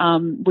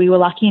 We were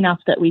lucky enough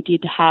that we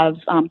did have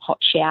hot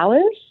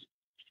showers,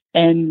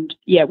 and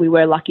we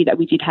were lucky that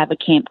we did have a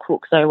camp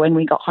cook. So when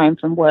we got home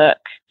from work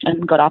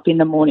and got up in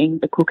the morning,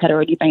 the cook had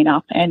already been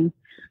up and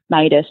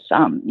made us,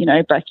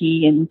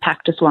 brekkie and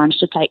packed us lunch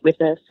to take with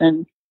us,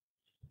 and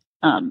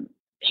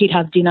he'd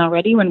have dinner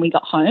ready when we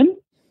got home.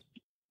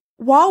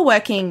 While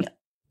working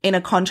in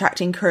a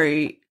contracting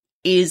crew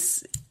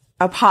is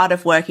a part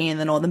of working in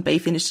the northern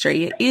beef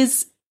industry,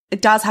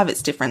 it does have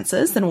its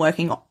differences than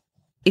working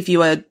if you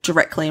were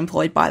directly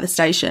employed by the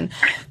station.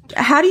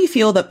 How do you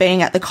feel that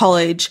being at the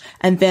college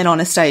and then on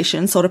a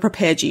station sort of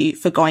prepared you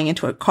for going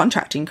into a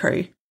contracting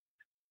crew?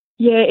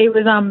 Yeah, it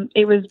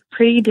was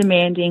pretty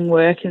demanding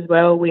work as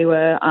well. We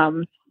were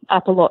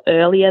up a lot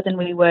earlier than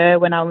we were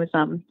when I was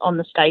on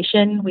the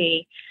station.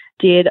 We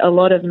did a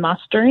lot of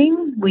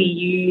mustering. We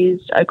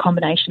used a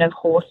combination of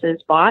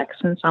horses, bikes,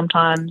 and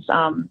sometimes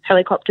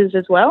helicopters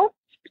as well.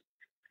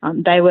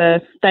 They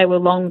were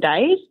long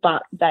days,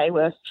 but they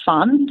were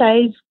fun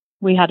days.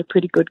 We had a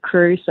pretty good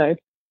crew, so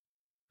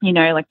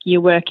like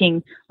you're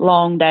working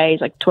long days,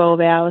 like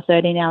 12-hour,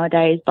 13-hour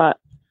days, but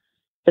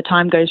the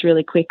time goes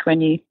really quick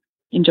when you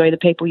enjoy the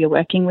people you're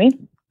working with.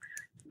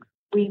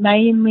 We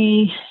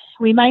mainly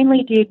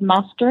did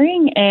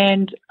mustering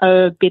and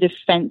a bit of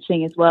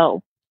fencing as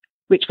well,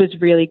 which was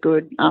really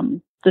good.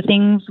 The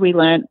things we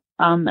learnt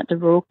at the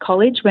Royal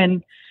College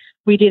when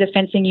we did a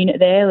fencing unit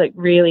there,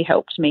 really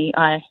helped me.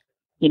 I,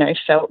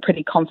 felt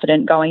pretty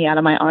confident going out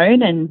on my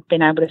own and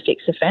being able to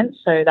fix a fence.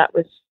 So that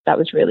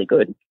was really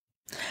good.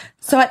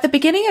 So at the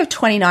beginning of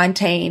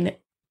 2019,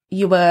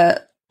 you were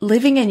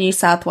living in New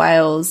South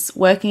Wales,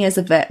 working as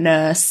a vet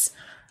nurse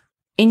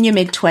in your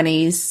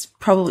mid-20s,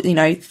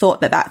 probably,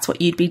 thought that that's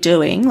what you'd be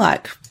doing,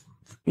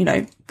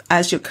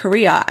 as your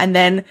career. And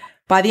then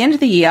by the end of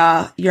the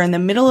year, you're in the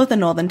middle of the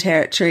Northern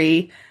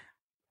Territory,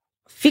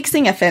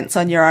 fixing a fence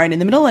on your own in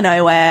the middle of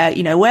nowhere,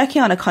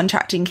 working on a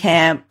contracting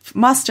camp,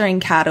 mustering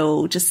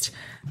cattle, just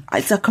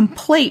it's a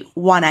complete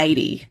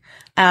 180.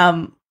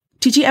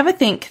 Did you ever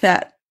think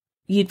that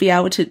you'd be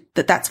able to,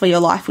 that's where your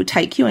life would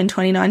take you in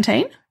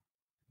 2019?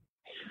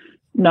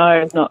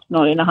 No,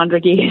 not in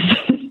 100 years.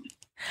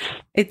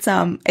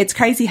 It's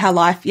crazy how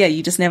life,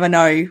 you just never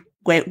know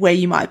where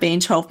you might be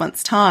in 12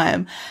 months'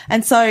 time.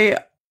 And so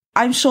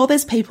I'm sure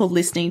there's people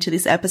listening to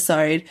this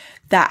episode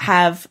that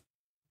have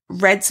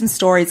read some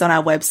stories on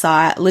our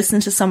website,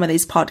 listened to some of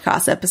these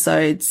podcast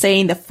episodes,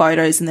 seen the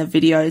photos and the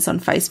videos on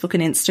Facebook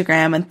and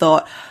Instagram and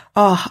thought,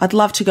 oh, I'd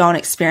love to go and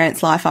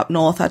experience life up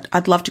north.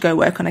 I'd love to go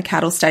work on a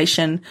cattle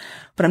station,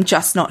 but I'm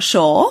just not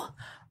sure.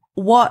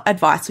 What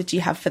advice would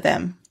you have for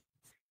them?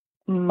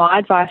 My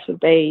advice would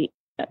be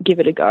give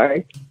it a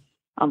go.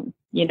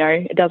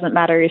 It doesn't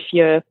matter if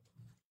you're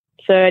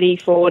 30,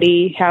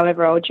 40,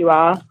 however old you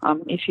are.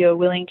 If you're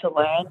willing to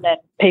learn, then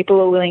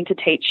people are willing to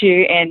teach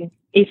you. And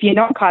if you're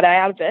not cut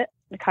out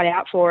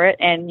for it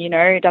and,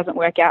 it doesn't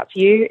work out for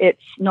you,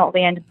 it's not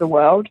the end of the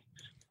world.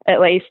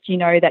 At least you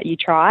know that you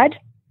tried.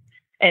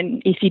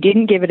 And if you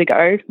didn't give it a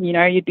go,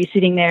 you'd be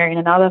sitting there in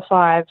another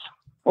 5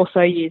 or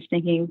so years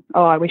thinking,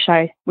 oh, I wish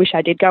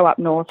I did go up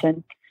north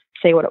and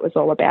see what it was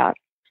all about.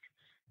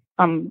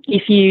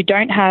 If you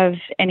don't have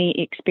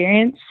any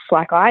experience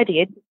like I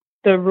did,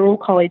 the Rural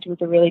College was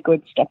a really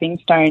good stepping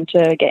stone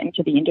to get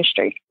into the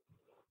industry.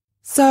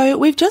 So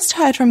we've just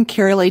heard from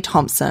Kiralee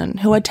Thompson,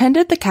 who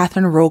attended the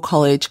Katherine Rural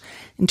College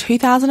in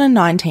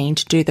 2019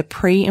 to do the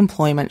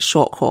pre-employment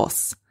short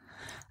course.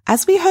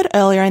 As we heard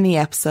earlier in the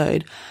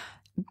episode,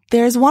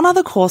 there is one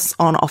other course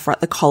on offer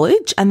at the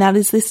college, and that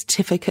is the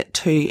Certificate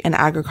 2 in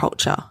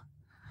Agriculture.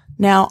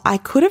 Now, I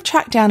could have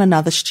tracked down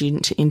another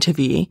student to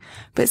interview,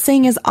 but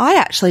seeing as I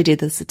actually did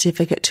the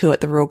Certificate 2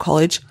 at the Rural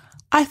College,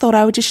 I thought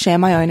I would just share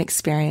my own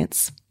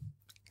experience.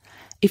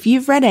 If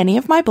you've read any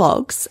of my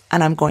blogs,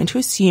 and I'm going to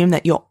assume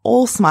that you're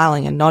all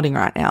smiling and nodding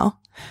right now,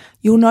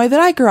 you'll know that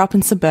I grew up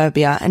in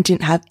suburbia and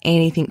didn't have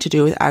anything to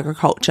do with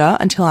agriculture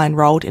until I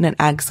enrolled in an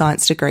ag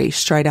science degree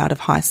straight out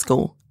of high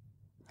school.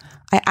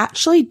 I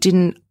actually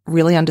didn't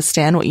really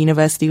understand what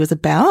university was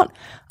about.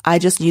 I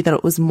just knew that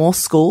it was more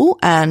school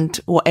and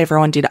what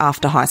everyone did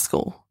after high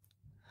school.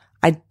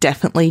 I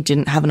definitely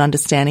didn't have an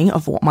understanding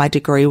of what my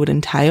degree would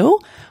entail.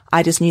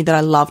 I just knew that I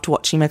loved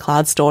watching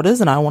McLeod's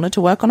Daughters and I wanted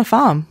to work on a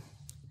farm.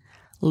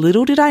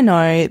 Little did I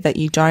know that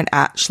you don't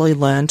actually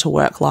learn to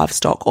work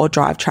livestock or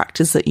drive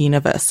tractors at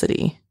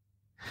university.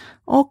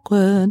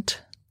 Awkward.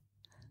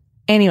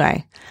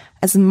 Anyway,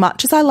 as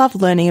much as I love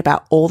learning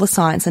about all the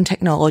science and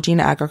technology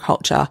in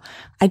agriculture,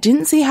 I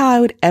didn't see how I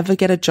would ever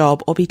get a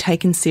job or be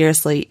taken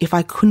seriously if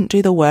I couldn't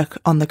do the work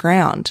on the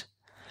ground.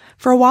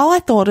 For a while I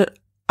thought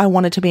I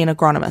wanted to be an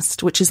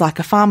agronomist, which is like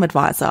a farm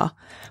advisor,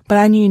 but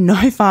I knew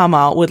no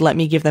farmer would let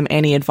me give them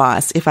any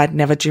advice if I'd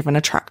never driven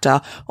a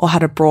tractor or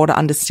had a broader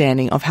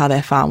understanding of how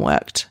their farm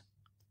worked.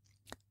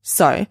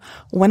 So,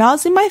 when I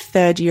was in my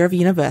 3rd year of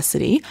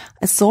university,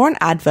 I saw an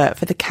advert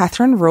for the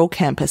Katherine Rural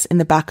Campus in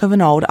the back of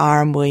an old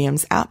R.M.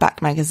 Williams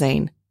Outback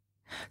magazine.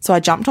 So I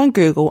jumped on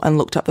Google and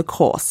looked up the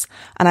course,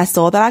 and I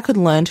saw that I could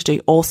learn to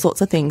do all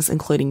sorts of things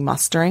including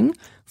mustering,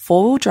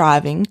 4-wheel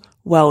driving,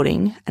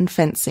 welding, and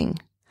fencing.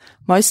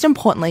 Most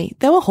importantly,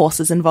 there were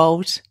horses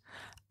involved.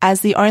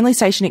 As the only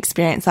station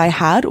experience I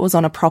had was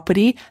on a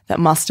property that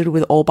mustered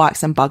with all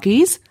bikes and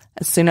buggies,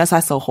 as soon as I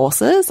saw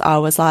horses, I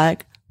was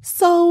like,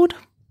 sold.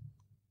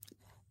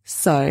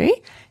 So,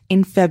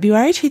 in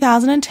February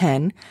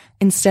 2010,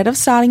 instead of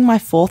starting my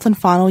 4th and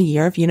final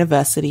year of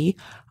university,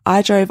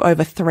 I drove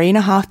over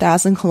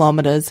 3,500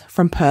 kilometres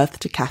from Perth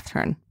to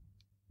Katherine.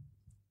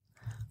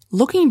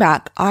 Looking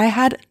back, I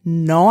had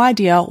no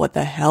idea what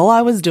the hell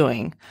I was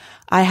doing.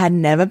 I had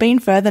never been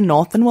further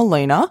north than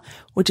Wiluna,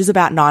 which is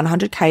about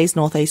 900 k's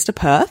northeast of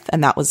Perth,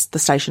 and that was the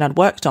station I'd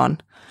worked on.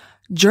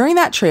 During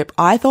that trip,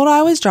 I thought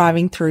I was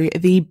driving through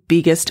the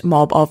biggest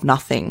mob of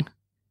nothing.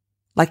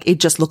 Like, it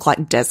just looked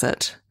like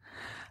desert.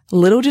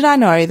 Little did I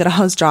know that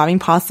I was driving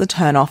past the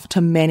turnoff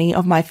to many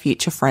of my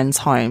future friends'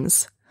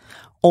 homes.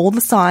 All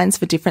the signs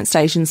for different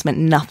stations meant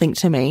nothing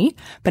to me,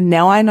 but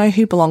now I know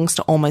who belongs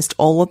to almost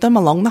all of them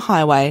along the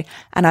highway,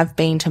 and I've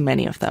been to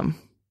many of them.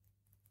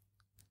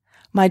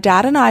 My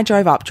dad and I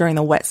drove up during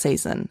the wet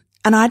season,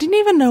 and I didn't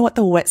even know what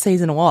the wet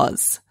season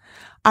was.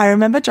 I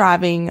remember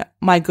driving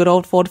my good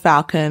old Ford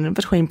Falcon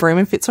between Broome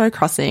and Fitzroy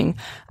Crossing,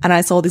 and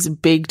I saw this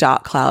big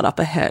dark cloud up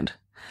ahead.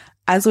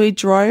 As we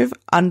drove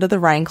under the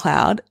rain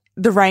cloud,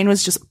 the rain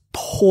was just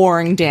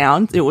pouring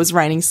down. It was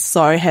raining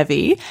so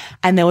heavy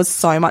and there was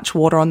so much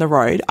water on the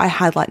road. I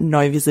had like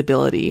no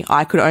visibility.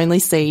 I could only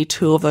see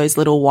 2 of those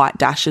little white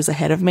dashes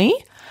ahead of me.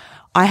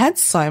 I had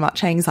so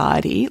much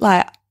anxiety.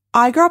 Like,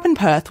 I grew up in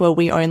Perth where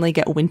we only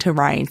get winter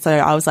rain. So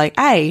I was like,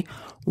 A,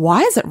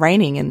 why is it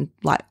raining in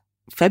like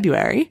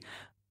February?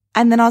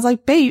 And then I was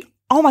like, B,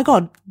 oh my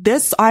God,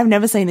 I've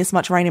never seen this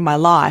much rain in my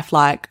life.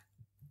 Like,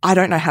 I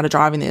don't know how to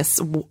drive in this.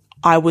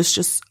 I was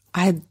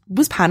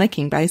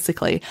panicking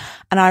basically.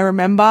 And I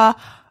remember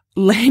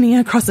leaning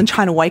across and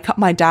trying to wake up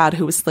my dad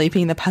who was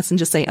sleeping in the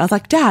passenger seat. I was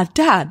like,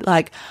 Dad,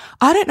 like,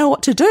 I don't know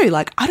what to do.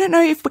 Like, I don't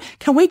know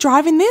can we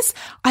drive in this?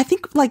 I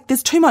think like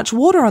there's too much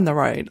water on the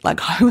road. Like,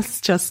 I was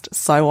just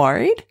so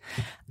worried.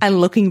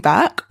 And looking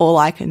back, all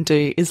I can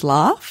do is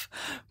laugh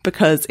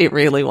because it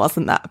really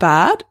wasn't that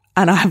bad.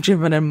 And I've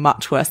driven in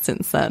much worse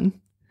since then.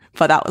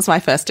 But that was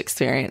my first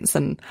experience.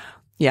 And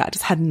yeah, I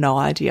just had no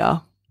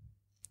idea.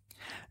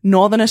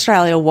 Northern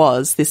Australia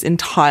was this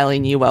entirely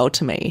new world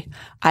to me.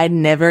 I had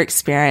never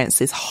experienced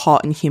this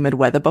hot and humid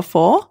weather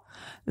before.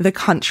 The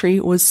country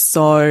was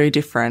so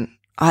different.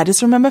 I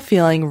just remember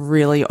feeling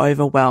really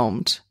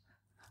overwhelmed.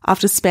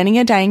 After spending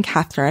a day in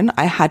Katherine,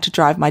 I had to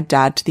drive my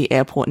dad to the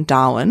airport in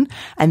Darwin,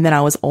 and then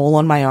I was all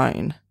on my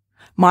own.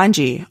 Mind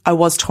you, I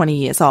was 20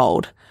 years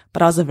old,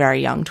 but I was a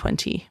very young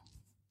 20.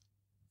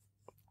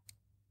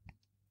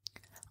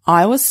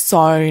 I was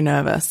so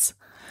nervous.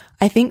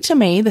 I think to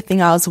me, the thing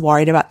I was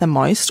worried about the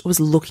most was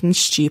looking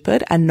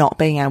stupid and not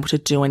being able to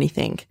do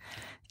anything,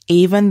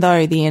 even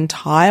though the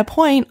entire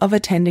point of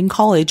attending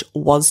college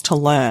was to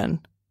learn.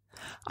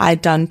 I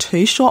had done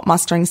 2 short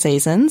mustering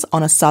seasons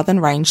on a Southern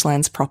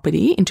Rangelands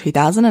property in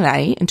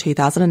 2008 and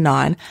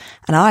 2009,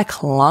 and I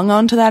clung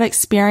on to that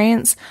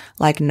experience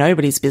like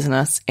nobody's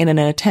business in an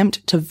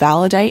attempt to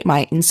validate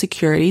my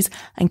insecurities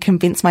and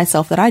convince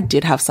myself that I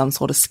did have some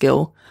sort of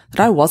skill, that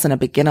I wasn't a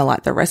beginner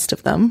like the rest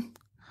of them.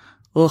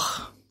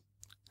 Ugh.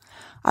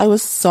 I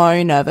was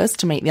so nervous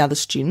to meet the other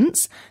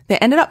students. There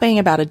ended up being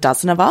about a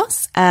dozen of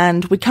us,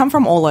 and we'd come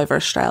from all over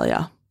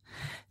Australia.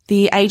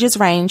 The ages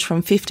ranged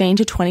from 15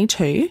 to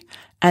 22,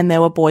 and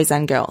there were boys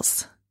and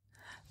girls.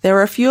 There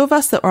were a few of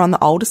us that were on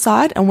the older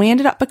side, and we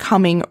ended up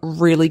becoming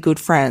really good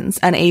friends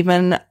and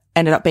even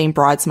ended up being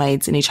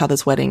bridesmaids in each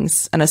other's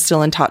weddings and are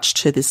still in touch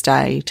to this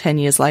day, 10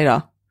 years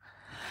later.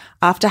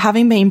 After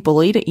having been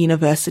bullied at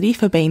university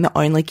for being the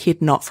only kid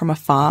not from a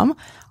farm,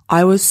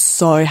 I was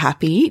so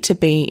happy to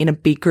be in a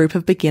big group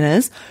of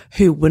beginners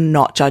who were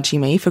not judging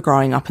me for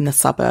growing up in the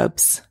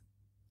suburbs.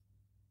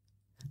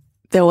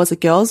 There was a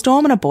girls'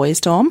 dorm and a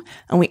boys' dorm,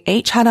 and we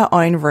each had our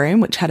own room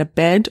which had a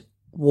bed,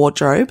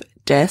 wardrobe,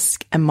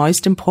 desk, and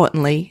most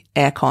importantly,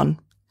 aircon.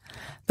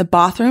 The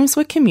bathrooms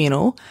were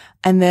communal,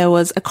 and there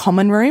was a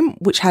common room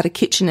which had a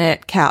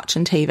kitchenette, couch,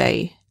 and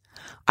TV.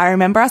 I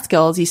remember us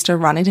girls used to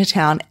run into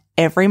town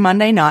every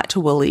Monday night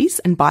to Woolies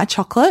and buy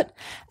chocolate,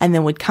 and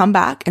then we'd come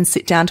back and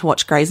sit down to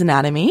watch Grey's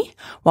Anatomy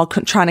while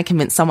trying to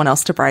convince someone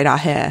else to braid our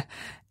hair.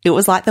 It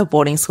was like the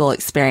boarding school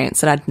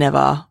experience that I'd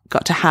never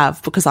got to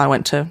have because I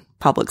went to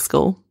public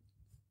school.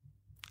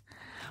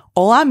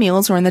 All our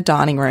meals were in the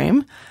dining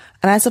room,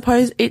 and I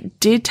suppose it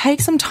did take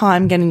some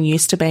time getting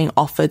used to being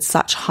offered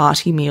such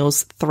hearty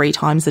meals 3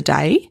 times a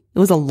day. It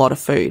was a lot of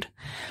food,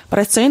 but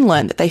I soon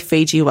learned that they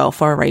feed you well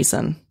for a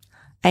reason.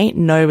 Ain't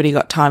nobody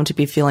got time to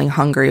be feeling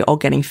hungry or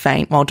getting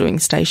faint while doing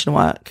station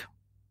work.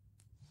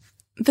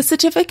 The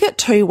certificate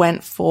too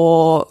went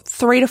for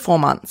 3 to 4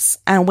 months,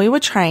 and we were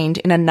trained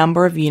in a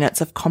number of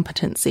units of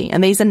competency,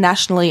 and these are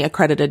nationally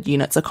accredited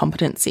units of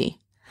competency.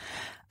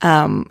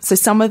 So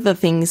some of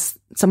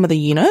the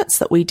units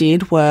that we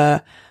did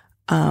were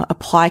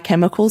apply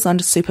chemicals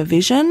under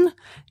supervision,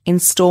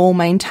 install,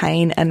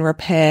 maintain and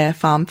repair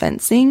farm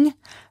fencing,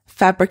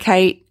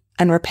 fabricate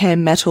and repair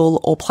metal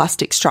or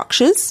plastic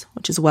structures,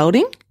 which is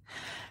welding,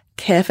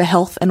 care for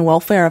health and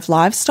welfare of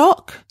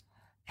livestock,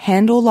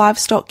 handle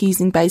livestock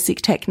using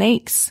basic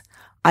techniques,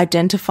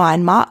 identify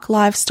and mark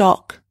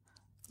livestock,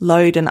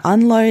 load and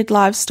unload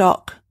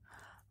livestock,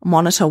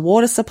 monitor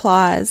water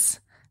supplies,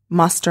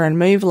 muster and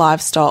move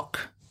livestock,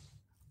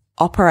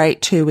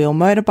 operate 2-wheel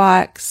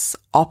motorbikes,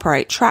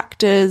 operate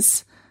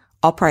tractors,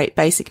 operate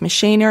basic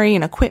machinery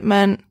and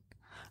equipment,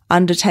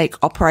 undertake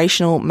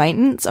operational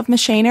maintenance of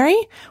machinery,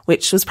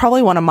 which was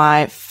probably one of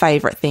my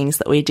favourite things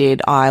that we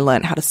did. I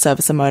learned how to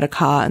service a motor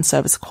car and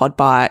service a quad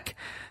bike,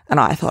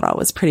 and I thought I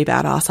was pretty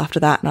badass after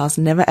that, and I was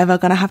never ever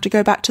going to have to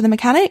go back to the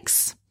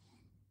mechanics.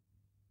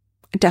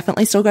 I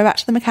definitely still go back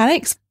to the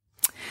mechanics.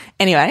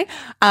 Anyway,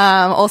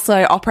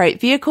 also operate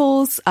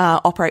vehicles,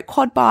 operate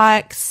quad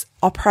bikes,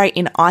 operate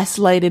in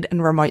isolated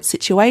and remote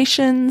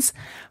situations,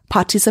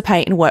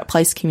 participate in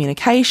workplace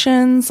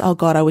communications. Oh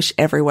God, I wish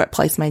every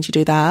workplace made you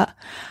do that.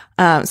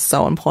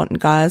 So important,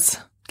 guys.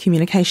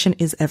 Communication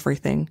is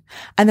everything.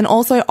 And then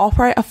also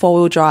operate a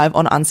four-wheel drive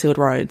on unsealed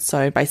roads.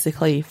 So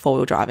basically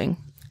four-wheel driving.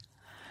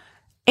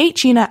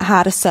 Each unit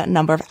had a certain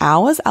number of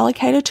hours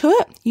allocated to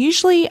it,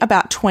 usually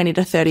about 20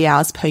 to 30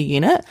 hours per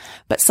unit,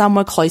 but some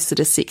were closer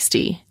to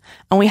 60.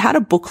 And we had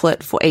a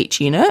booklet for each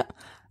unit,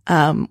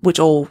 which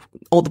all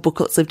the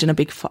booklets lived in a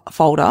big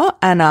folder.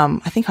 And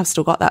I think I've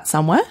still got that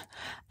somewhere.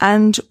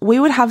 And we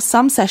would have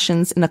some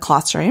sessions in the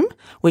classroom,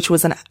 which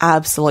was an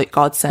absolute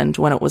godsend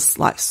when it was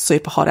like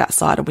super hot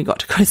outside and we got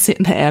to go sit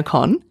in the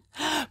aircon.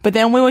 But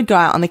then we would go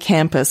out on the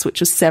campus, which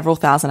was several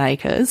thousand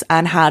acres,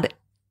 and had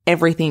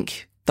everything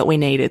that we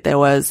needed. There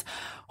was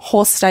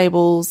horse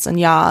stables and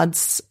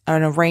yards,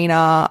 an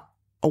arena,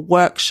 a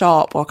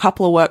workshop or a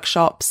couple of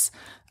workshops,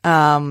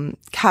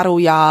 cattle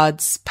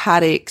yards,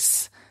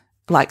 paddocks,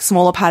 like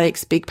smaller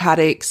paddocks, big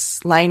paddocks,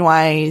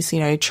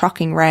 laneways,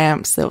 trucking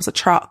ramps. There was a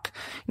truck,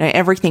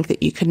 everything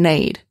that you could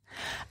need.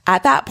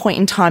 At that point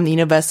in time, the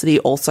university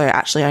also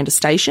actually owned a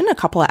station a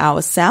couple of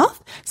hours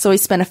south. So we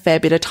spent a fair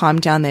bit of time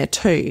down there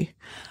too.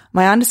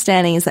 My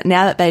understanding is that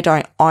now that they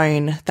don't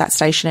own that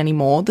station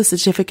anymore, the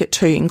certificate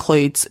too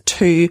includes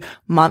 2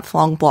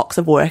 month-long blocks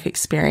of work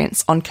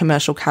experience on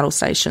commercial cattle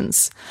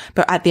stations.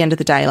 But at the end of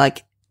the day,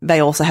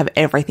 they also have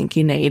everything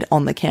you need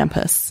on the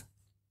campus.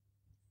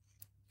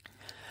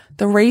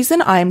 The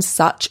reason I am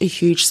such a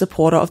huge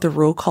supporter of the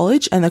Rural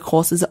College and the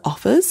courses it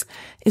offers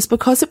is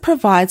because it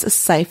provides a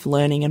safe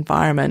learning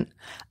environment.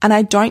 And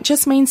I don't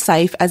just mean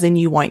safe as in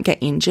you won't get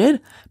injured,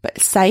 but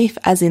safe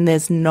as in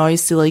there's no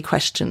silly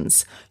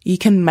questions. You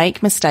can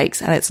make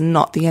mistakes and it's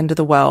not the end of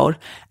the world.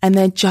 And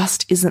there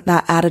just isn't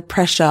that added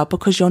pressure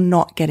because you're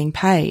not getting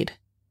paid.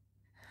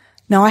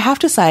 Now, I have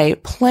to say,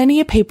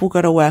 plenty of people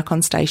go to work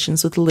on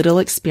stations with little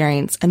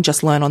experience and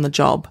just learn on the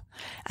job.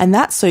 And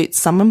that suits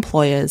some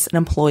employers and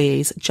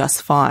employees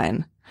just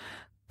fine.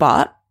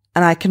 But,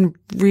 and I can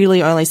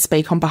really only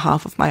speak on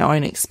behalf of my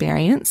own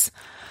experience,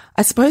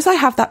 I suppose I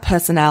have that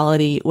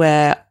personality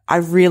where I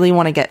really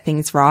want to get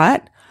things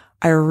right.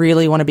 I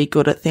really want to be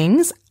good at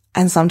things.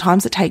 And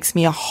sometimes it takes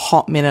me a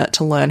hot minute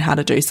to learn how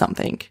to do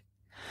something.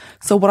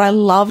 So what I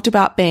loved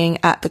about being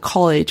at the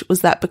college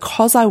was that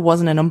because I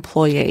wasn't an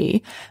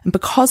employee and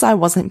because I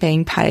wasn't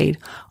being paid,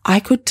 I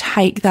could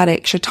take that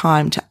extra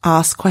time to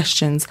ask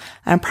questions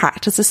and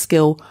practice a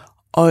skill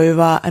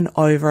over and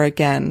over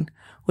again,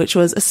 which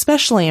was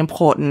especially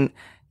important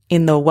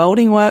in the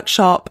welding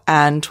workshop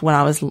and when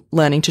I was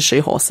learning to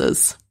shoe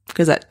horses,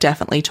 because that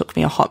definitely took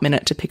me a hot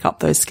minute to pick up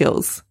those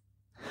skills.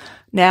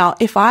 Now,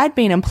 if I had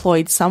been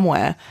employed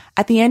somewhere,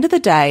 at the end of the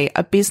day,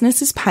 a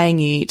business is paying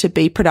you to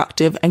be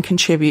productive and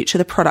contribute to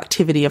the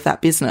productivity of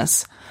that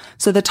business.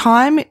 So the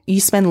time you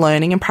spend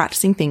learning and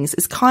practicing things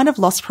is kind of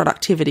lost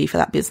productivity for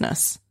that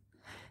business.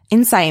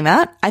 In saying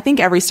that, I think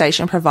every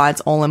station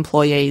provides all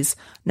employees,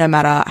 no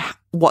matter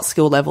what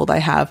skill level they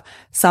have,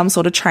 some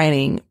sort of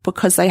training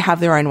because they have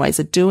their own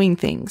ways of doing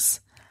things.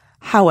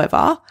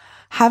 However,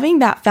 having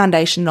that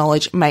foundation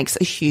knowledge makes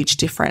a huge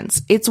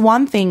difference. It's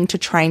one thing to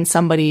train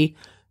somebody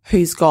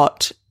who's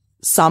got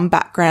some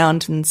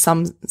background and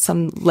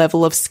some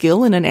level of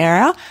skill in an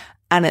area.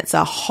 And it's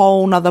a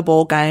whole nother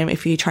ball game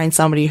if you train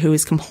somebody who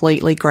is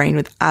completely green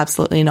with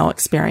absolutely no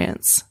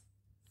experience.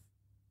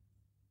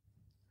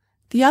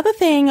 The other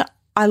thing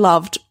I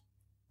loved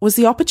was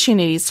the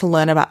opportunities to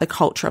learn about the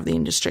culture of the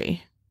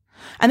industry.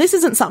 And this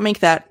isn't something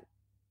that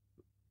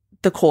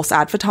the course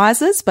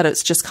advertises, but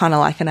it's just kind of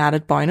like an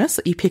added bonus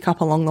that you pick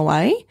up along the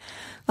way.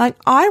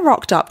 I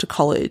rocked up to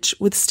college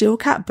with steel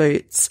cap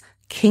boots,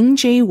 King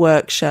G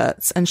work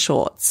shirts and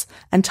shorts,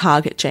 and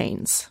Target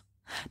jeans.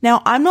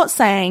 Now, I'm not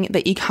saying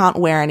that you can't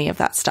wear any of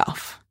that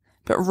stuff,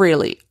 but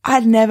really,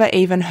 I'd never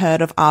even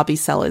heard of RB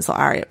Sellers or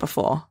Ariat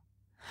before.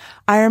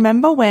 I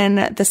remember when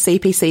the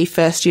CPC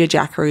first year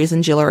jackaroos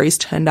and gillaroos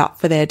turned up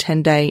for their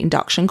 10-day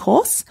induction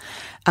course.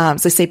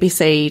 So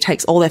CPC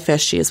takes all their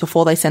first years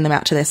before they send them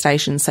out to their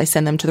stations. They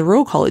send them to the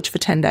Rural College for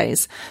 10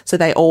 days. So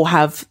they all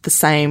have the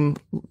same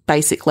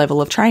basic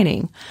level of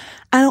training.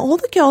 And all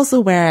the girls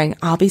are wearing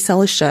RB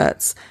Sellers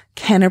shirts,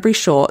 Canterbury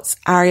shorts,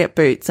 Ariat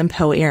boots, and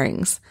pearl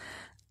earrings.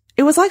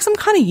 It was like some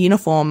kind of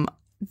uniform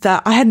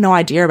that I had no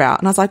idea about.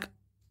 And I was like,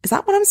 is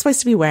that what I'm supposed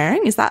to be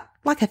wearing? Is that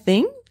like a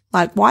thing?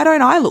 Why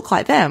don't I look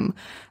like them?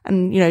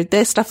 And,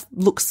 their stuff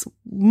looks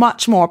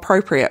much more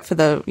appropriate for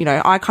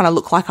I kind of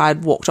look like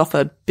I'd walked off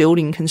a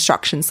building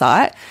construction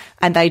site,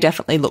 and they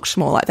definitely looked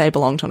more like they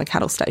belonged on a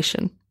cattle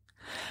station.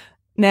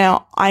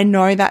 Now, I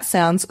know that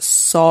sounds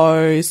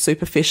so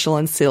superficial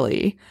and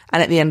silly.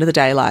 And at the end of the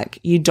day,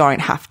 you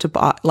don't have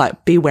to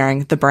be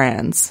wearing the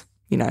brands,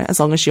 as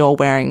long as you're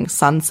wearing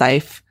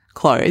sun-safe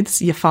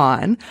clothes, you're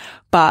fine.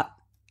 But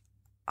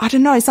I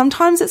don't know,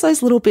 sometimes it's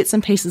those little bits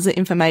and pieces of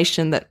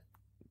information that,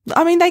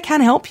 they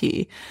can help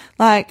you.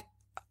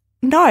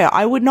 No,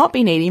 I would not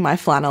be needing my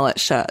flannelette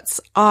shirts.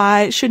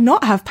 I should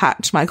not have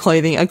packed my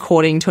clothing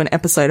according to an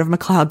episode of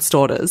McLeod's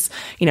Daughters.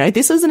 You know,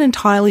 this is an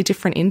entirely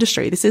different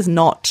industry. This is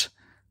not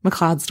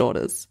McLeod's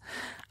Daughters.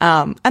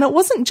 And it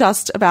wasn't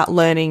just about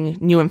learning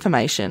new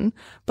information,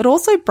 but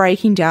also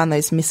breaking down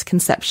those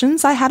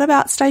misconceptions I had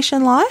about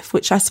station life,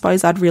 which I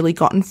suppose I'd really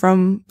gotten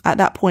from, at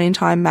that point in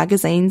time,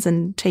 magazines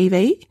and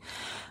TV.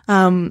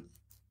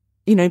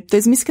 You know,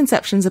 there's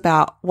misconceptions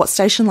about what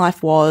station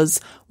life was,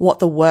 what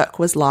the work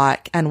was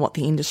like, and what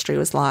the industry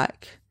was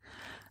like.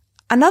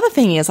 Another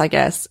thing is, I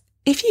guess,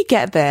 if you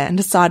get there and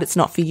decide it's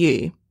not for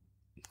you,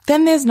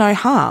 then there's no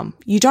harm.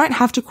 You don't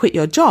have to quit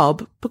your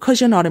job because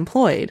you're not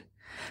employed.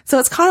 So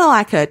it's kind of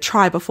like a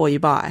try before you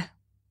buy.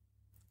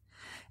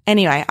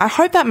 Anyway, I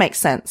hope that makes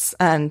sense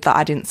and that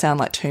I didn't sound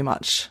like too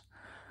much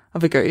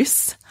of a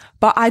goose.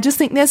 But I just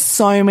think there's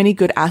so many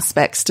good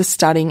aspects to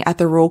studying at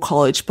the Royal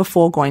College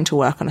before going to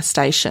work on a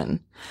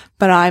station.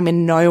 But I'm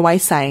in no way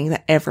saying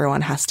that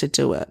everyone has to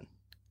do it.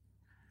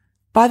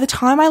 By the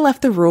time I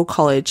left the Royal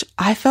College,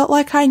 I felt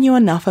like I knew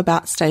enough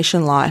about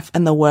station life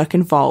and the work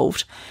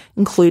involved,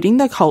 including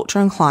the culture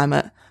and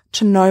climate,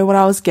 to know what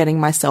I was getting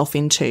myself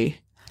into.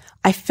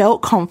 I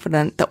felt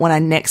confident that when I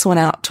next went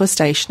out to a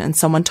station and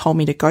someone told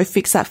me to go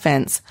fix that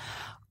fence,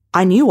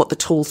 I knew what the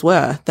tools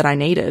were that I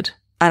needed.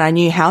 And I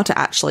knew how to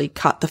actually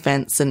cut the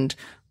fence and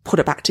put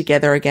it back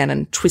together again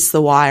and twist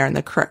the wire in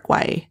the correct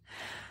way.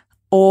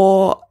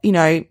 Or, you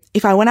know,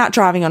 if I went out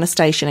driving on a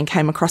station and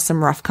came across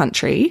some rough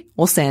country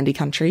or sandy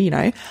country, you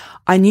know,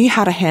 I knew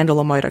how to handle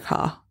a motor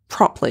car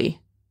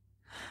properly.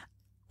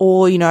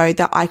 Or, you know,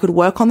 that I could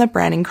work on the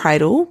branding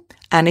cradle.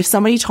 And if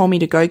somebody told me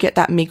to go get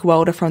that MIG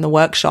welder from the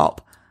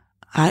workshop,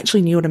 I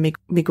actually knew what a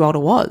MIG welder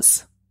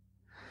was.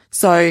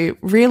 So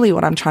really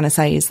what I'm trying to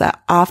say is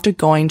that after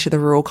going to the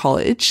Royal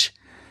College,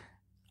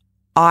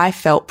 I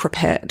felt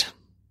prepared,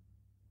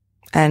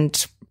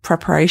 and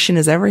preparation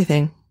is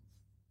everything.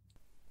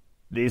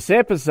 This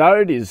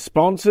episode is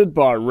sponsored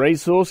by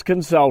Resource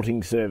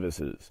Consulting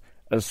Services,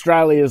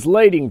 Australia's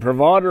leading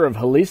provider of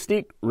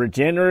holistic,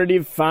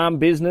 regenerative farm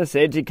business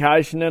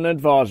education and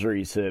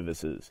advisory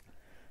services.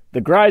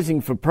 The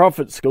Grazing for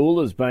Profit School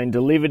has been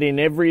delivered in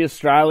every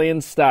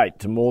Australian state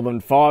to more than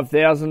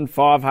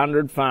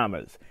 5,500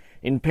 farmers,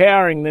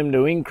 empowering them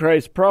to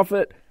increase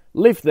profit,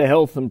 lift the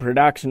health and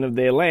production of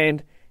their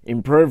land,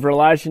 improve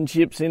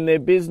relationships in their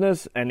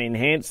business and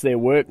enhance their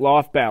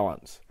work-life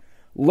balance.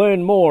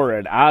 Learn more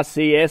at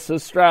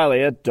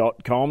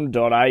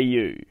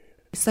rcsaustralia.com.au.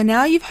 So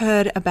now you've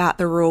heard about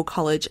the Royal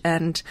College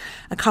and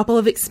a couple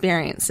of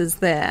experiences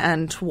there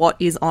and what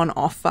is on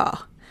offer.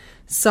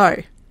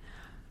 So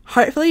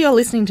hopefully you're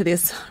listening to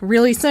this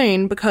really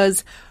soon,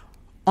 because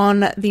on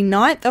the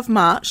 9th of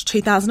March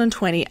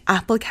 2020,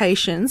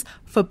 applications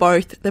for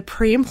both the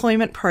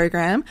pre-employment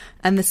program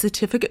and the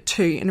Certificate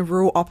 2 in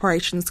Rural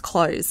Operations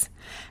close.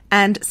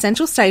 And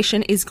Central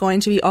Station is going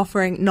to be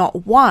offering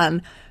not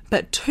one,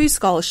 but 2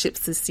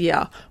 scholarships this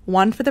year,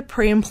 one for the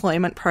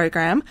pre-employment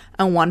program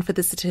and one for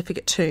the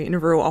Certificate 2 in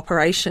Rural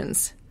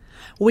Operations.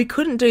 We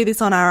couldn't do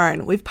this on our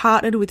own. We've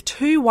partnered with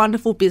 2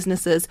 wonderful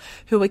businesses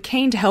who are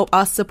keen to help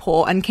us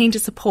support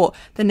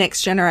the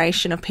next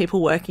generation of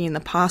people working in the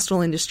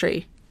pastoral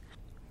industry.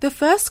 The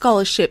first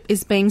scholarship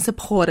is being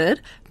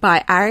supported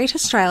by Ariat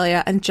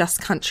Australia and Just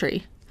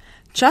Country.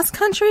 Just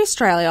Country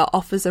Australia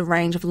offers a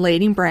range of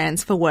leading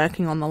brands for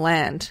working on the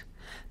land.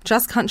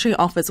 Just Country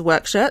offers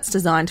work shirts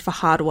designed for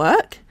hard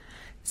work,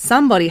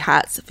 Somebody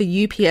hats for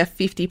UPF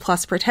 50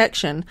 plus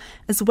protection,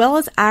 as well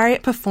as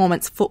Ariat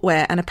Performance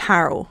footwear and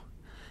apparel.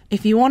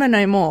 If you want to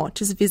know more,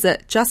 just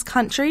visit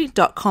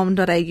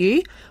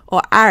justcountry.com.au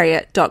or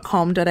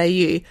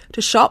ariat.com.au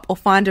to shop or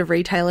find a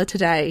retailer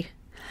today.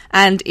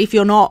 And if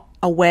you're not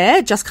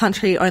aware, Just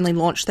Country only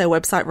launched their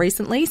website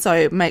recently,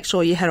 so make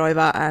sure you head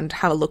over and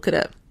have a look at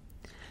it.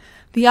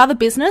 The other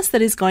business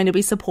that is going to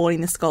be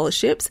supporting the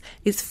scholarships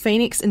is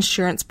Phoenix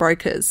Insurance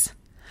Brokers.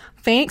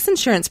 Phoenix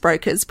Insurance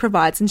Brokers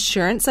provides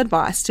insurance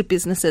advice to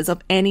businesses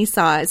of any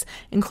size,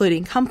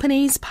 including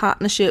companies,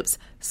 partnerships,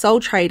 sole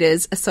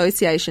traders,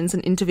 associations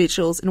and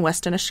individuals in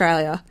Western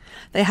Australia.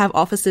 They have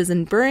offices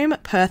in Broome,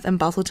 Perth and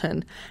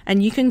Busselton,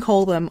 and you can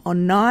call them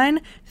on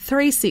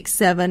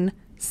 9367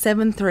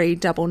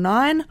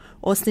 7399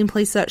 or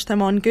simply search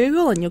them on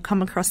Google and you'll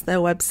come across their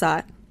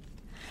website.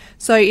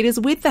 So it is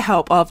with the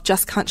help of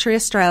Just Country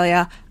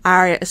Australia,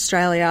 Ariat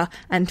Australia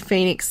and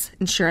Phoenix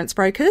Insurance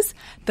Brokers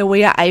that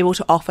we are able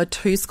to offer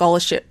 2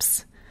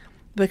 scholarships,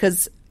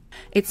 because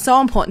it's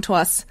so important to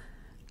us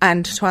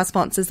and to our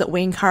sponsors that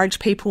we encourage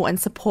people and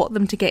support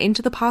them to get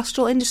into the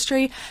pastoral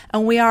industry,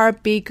 and we are a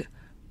big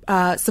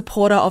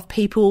supporter of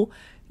people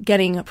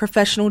getting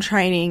professional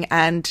training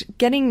and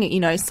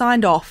getting,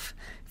 signed off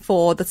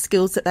for the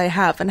skills that they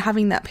have and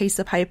having that piece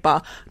of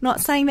paper.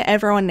 Not saying that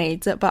everyone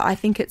needs it, but I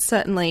think it's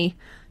certainly,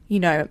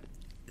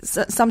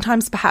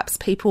 sometimes perhaps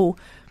people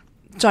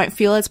don't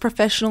feel as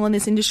professional in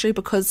this industry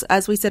because,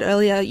 as we said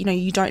earlier,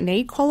 you don't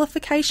need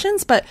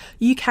qualifications, but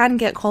you can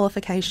get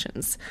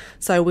qualifications.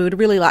 So we would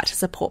really like to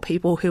support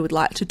people who would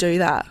like to do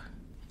that.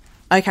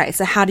 Okay,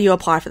 so how do you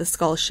apply for the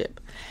scholarship?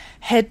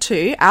 head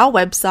to our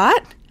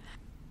website,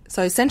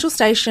 so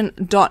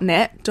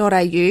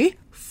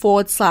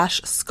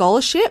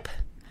centralstation.net.au/scholarship,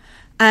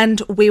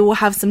 and we will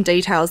have some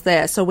details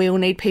there. So we will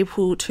need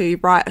people to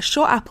write a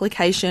short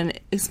application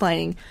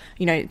explaining,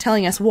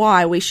 telling us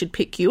why we should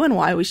pick you and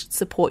why we should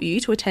support you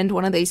to attend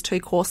one of these 2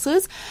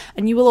 courses.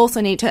 And you will also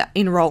need to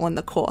enroll in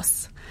the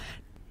course.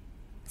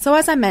 So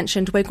as I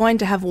mentioned, we're going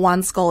to have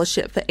 1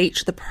 scholarship for each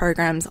of the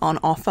programs on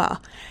offer.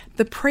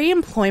 The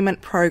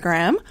pre-employment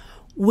program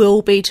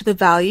will be to the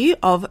value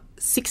of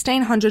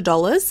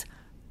 $1,600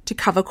 to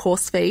cover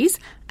course fees,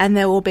 and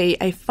there will be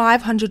a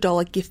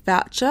 $500 gift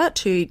voucher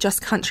to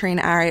Just Country and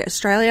Area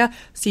Australia,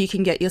 so you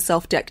can get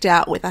yourself decked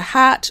out with a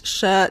hat,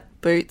 shirt,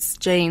 boots,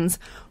 jeans,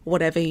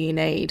 whatever you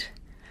need.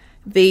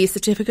 The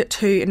Certificate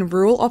 2 in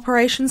Rural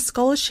Operations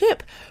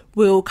Scholarship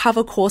will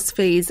cover course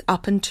fees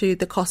up into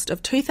the cost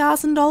of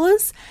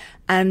 $2,000,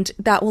 and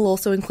that will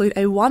also include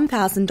a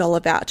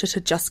 $1,000 voucher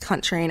to Just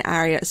Country and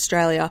Area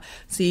Australia,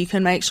 so you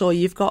can make sure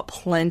you've got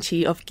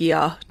plenty of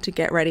gear to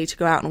get ready to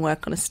go out and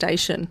work on a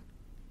station.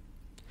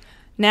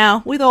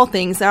 Now, with all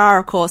things, there are,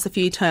 of course, a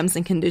few terms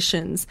and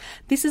conditions.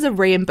 This is a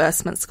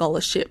reimbursement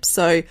scholarship,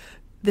 so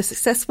the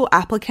successful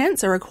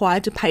applicants are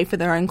required to pay for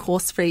their own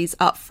course fees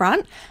up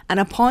front, and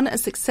upon a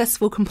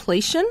successful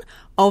completion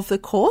of the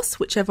course,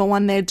 whichever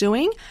one they're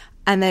doing,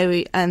 and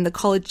the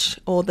college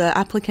or the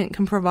applicant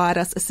can provide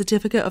us a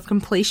certificate of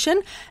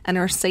completion and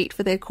a receipt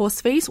for their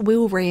course fees, we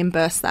will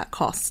reimburse that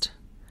cost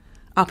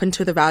up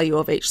into the value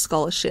of each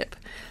scholarship.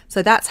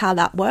 So that's how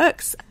that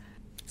works.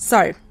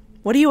 So,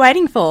 what are you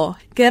waiting for?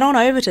 Get on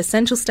over to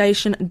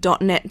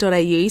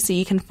centralstation.net.au so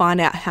you can find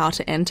out how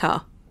to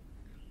enter.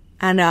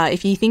 And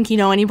if you think you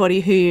know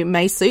anybody who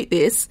may suit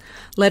this,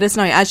 let us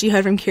know. As you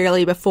heard from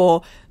Kiralee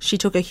before, she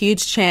took a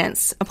huge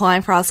chance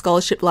applying for our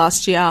scholarship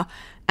last year,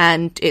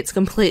 and it's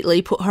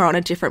completely put her on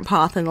a different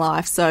path in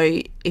life. So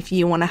if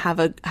you want to have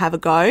a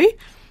go,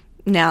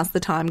 now's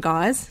the time,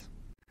 guys.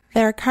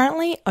 There are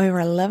currently over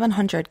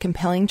 1,100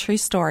 compelling true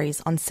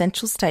stories on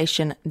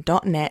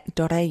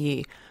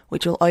centralstation.net.au,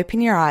 which will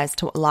open your eyes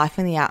to what life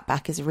in the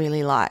outback is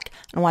really like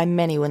and why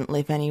many wouldn't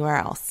live anywhere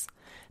else.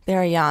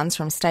 There are yarns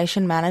from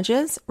station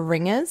managers,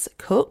 ringers,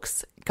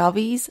 cooks,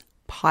 govies,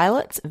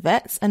 pilots,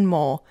 vets and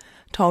more,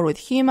 told with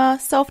humour,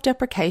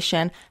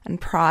 self-deprecation and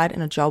pride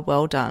in a job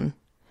well done.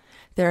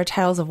 There are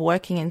tales of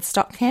working in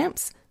stock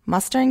camps,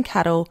 mustering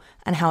cattle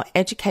and how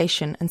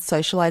education and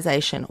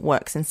socialisation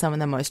works in some of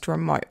the most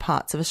remote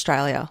parts of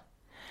Australia.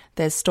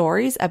 There's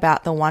stories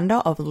about the wonder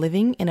of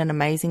living in an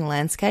amazing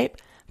landscape,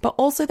 but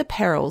also the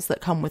perils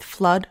that come with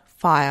flood,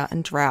 fire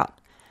and drought.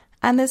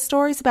 And there's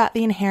stories about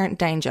the inherent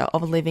danger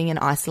of living in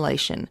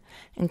isolation,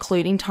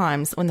 including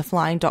times when the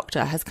flying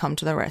doctor has come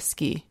to the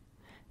rescue.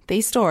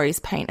 These stories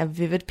paint a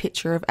vivid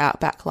picture of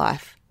outback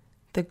life,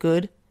 the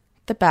good,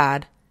 the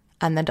bad,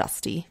 and the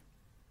dusty.